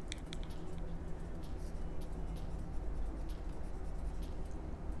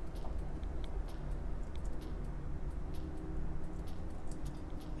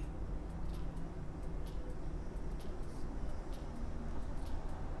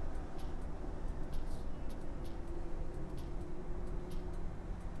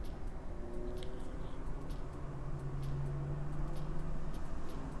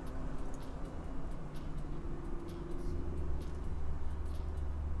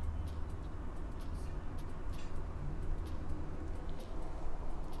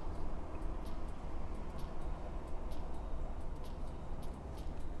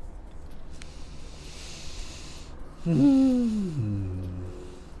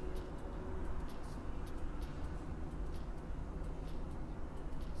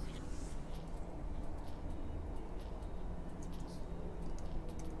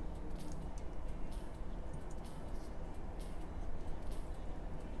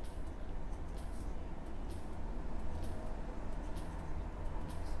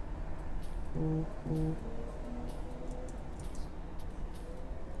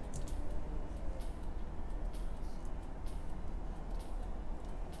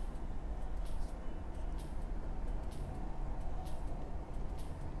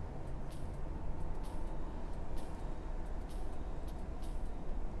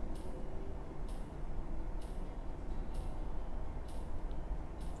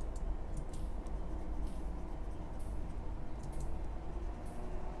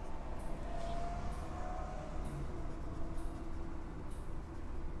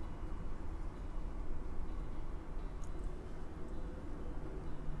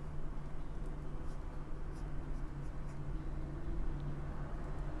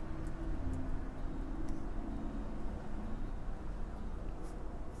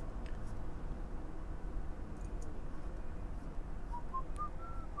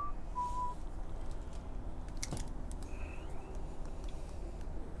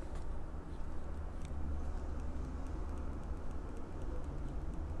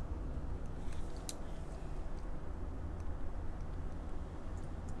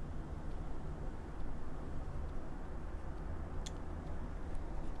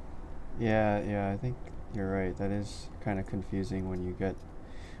 Yeah, I think you're right. That is kind of confusing when you get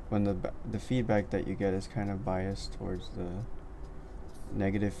when the feedback that you get is kind of biased towards the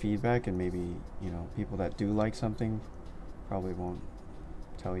negative feedback, and maybe, people that do like something probably won't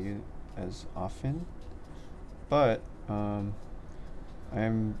tell you as often. But I'm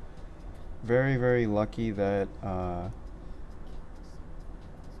very, very lucky that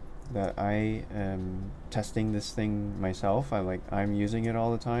that I am testing this thing myself. I'm using it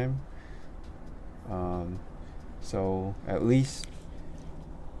all the time. So at least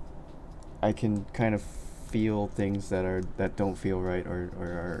I can kind of feel things that don't feel right, or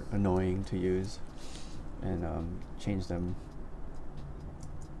are annoying to use, and change them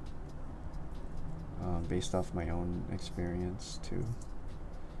based off my own experience too.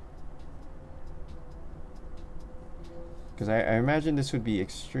 Because I imagine this would be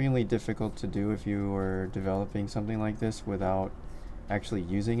extremely difficult to do if you were developing something like this without actually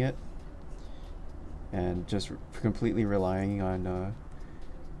using it, and just completely relying on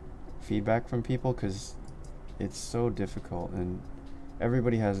feedback from people, because it's so difficult and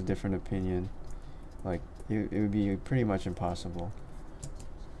everybody has a different opinion. Like, it would be pretty much impossible.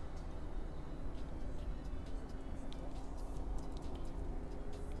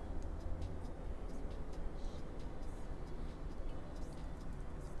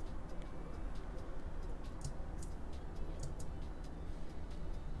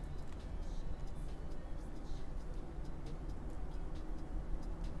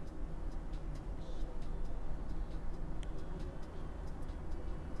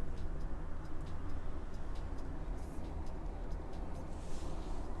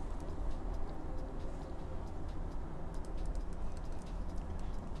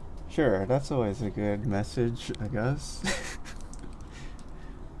 Sure, that's always a good message, I guess.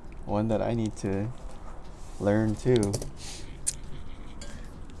 One that I need to learn too.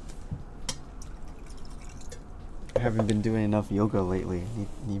 I haven't been doing enough yoga lately.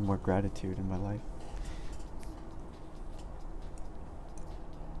 Need more gratitude in my life.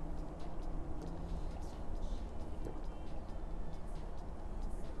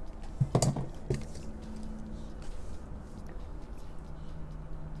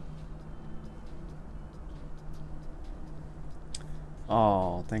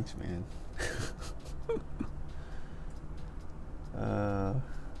 Oh, thanks, man.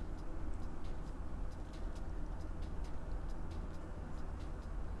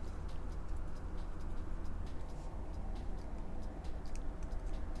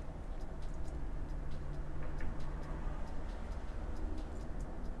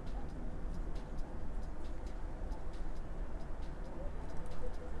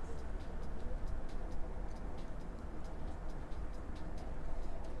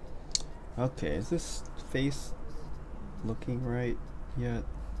 Okay, is this face looking right yet?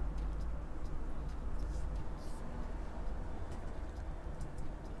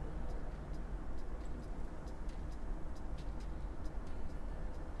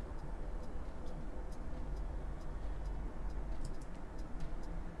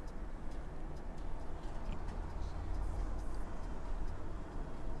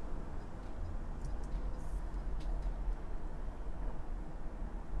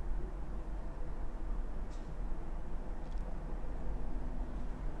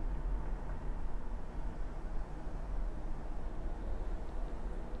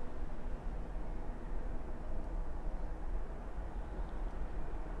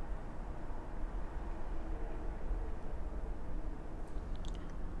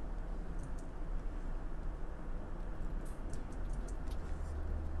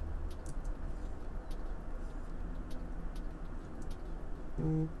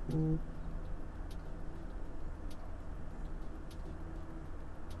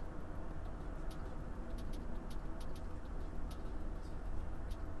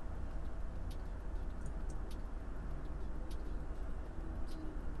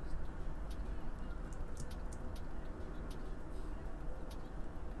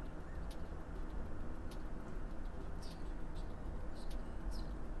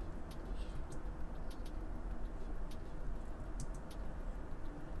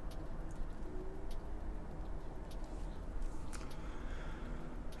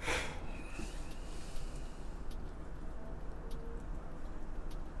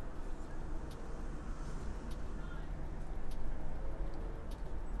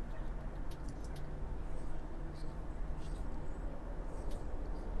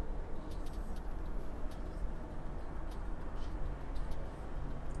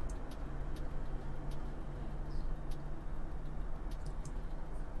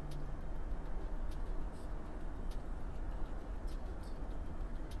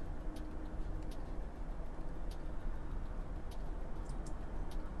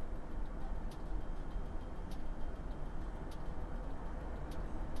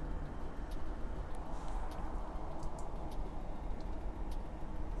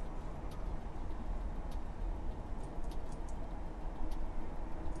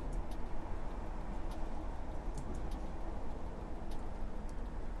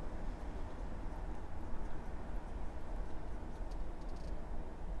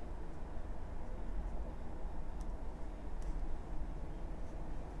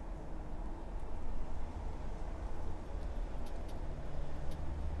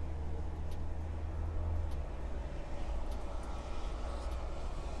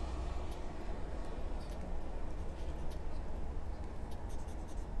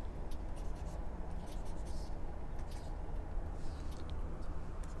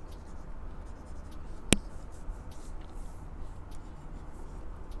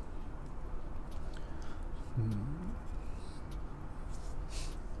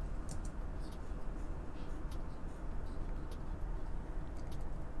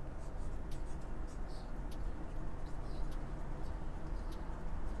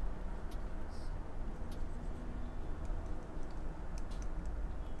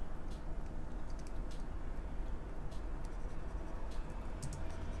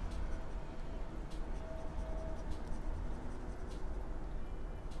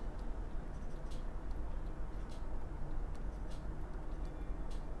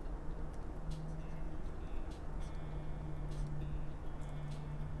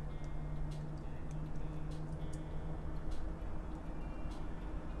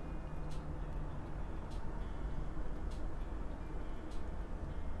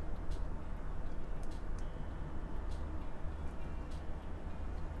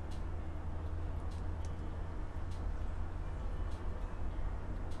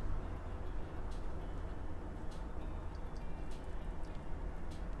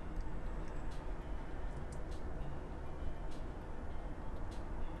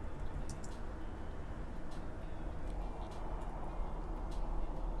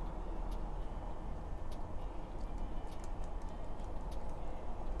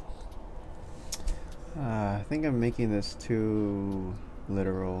 I think I'm making this too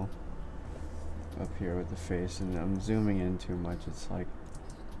literal up here with the face, and I'm zooming in too much. It's like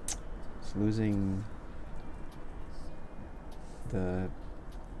it's losing the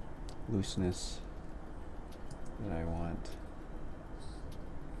looseness that I want.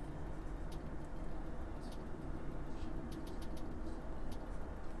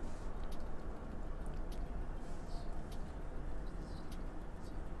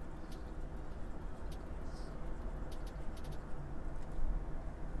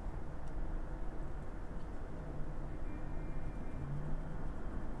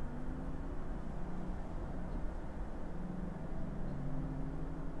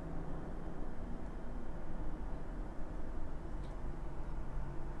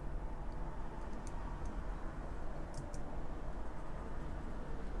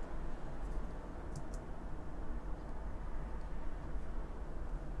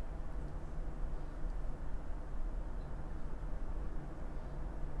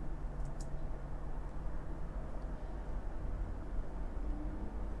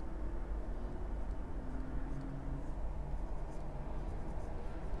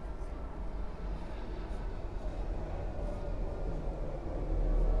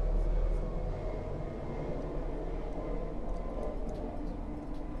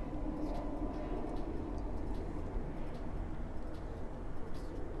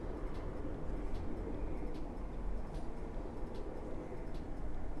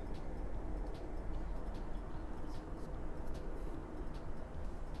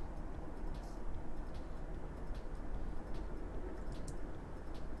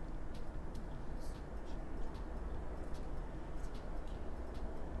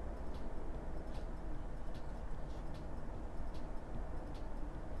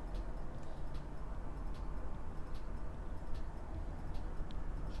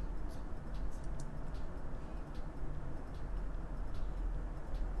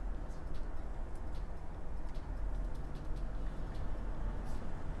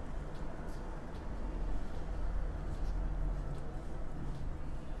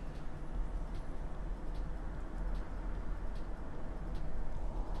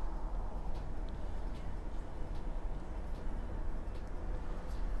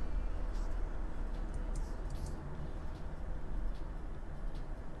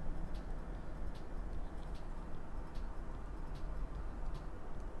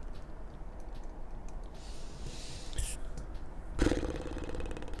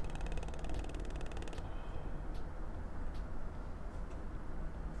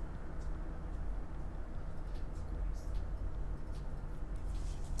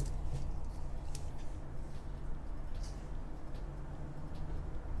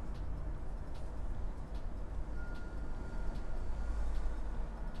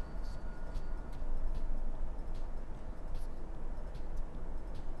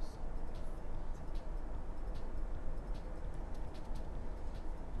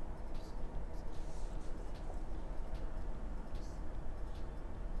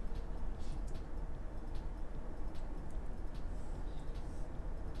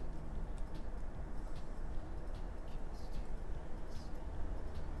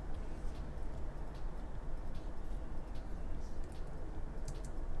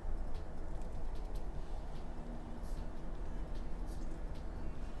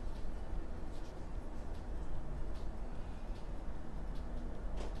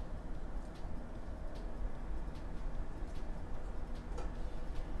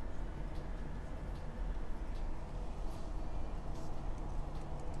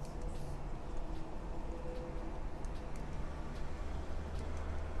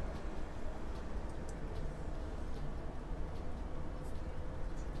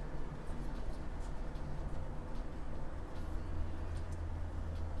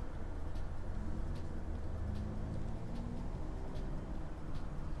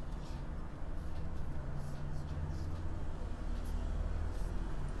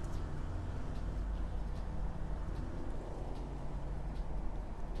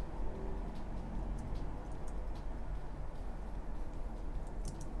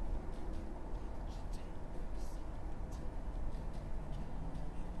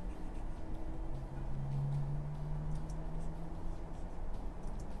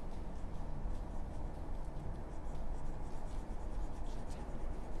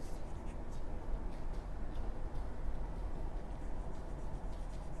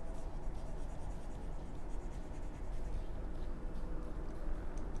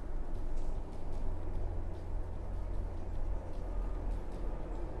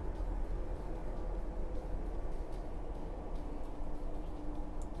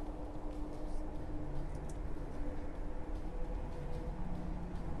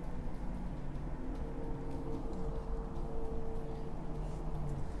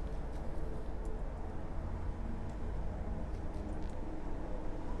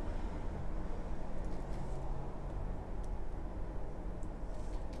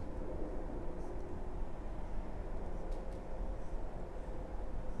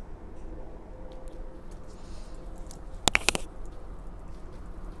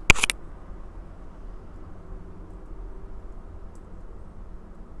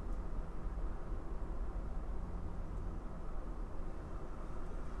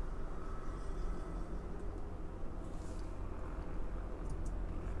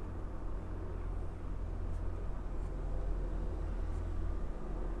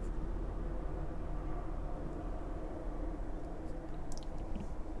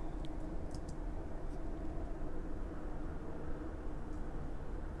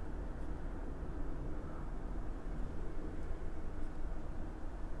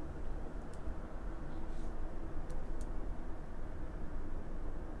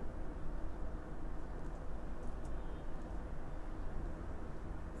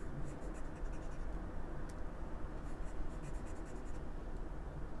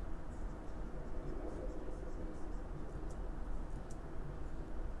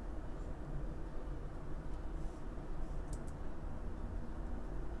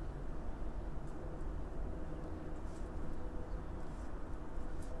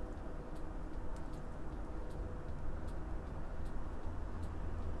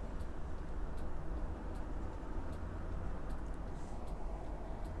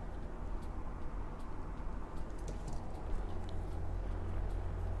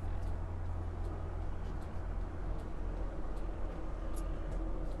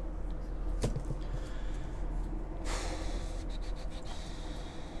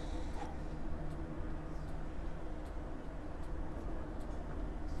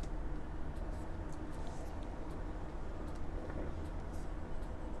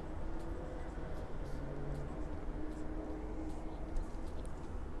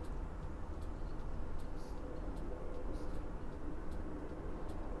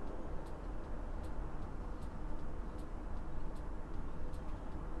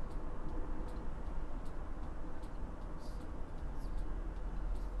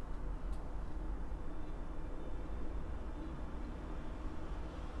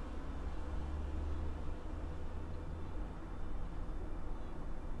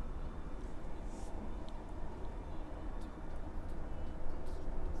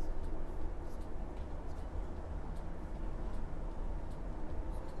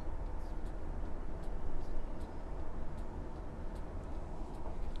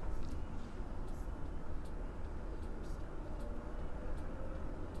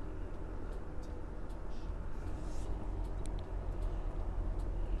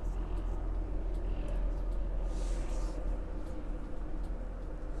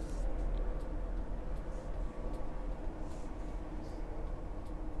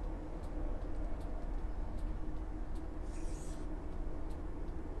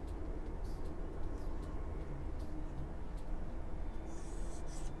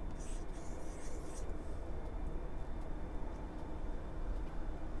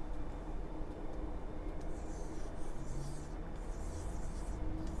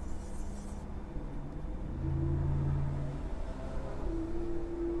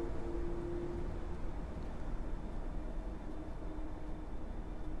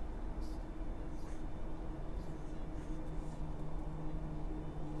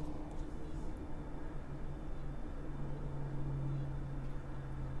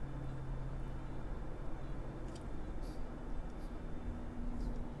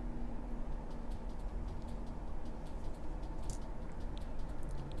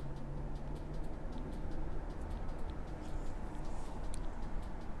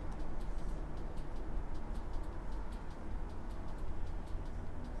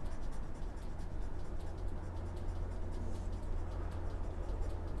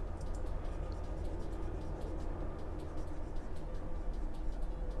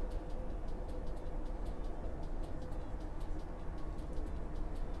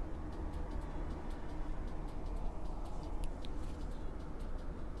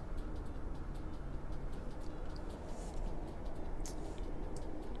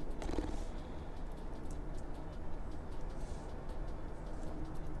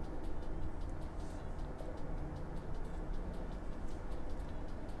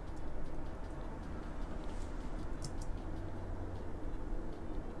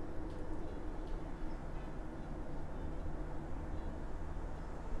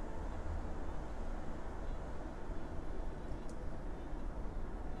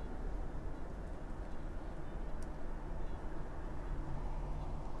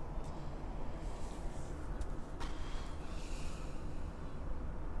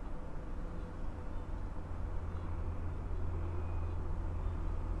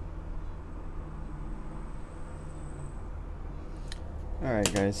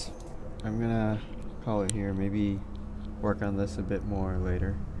 Alright guys, I'm gonna call it here, maybe work on this a bit more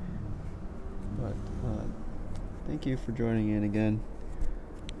later. But thank you for joining in again.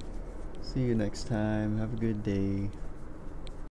 See you next time. Have a good day.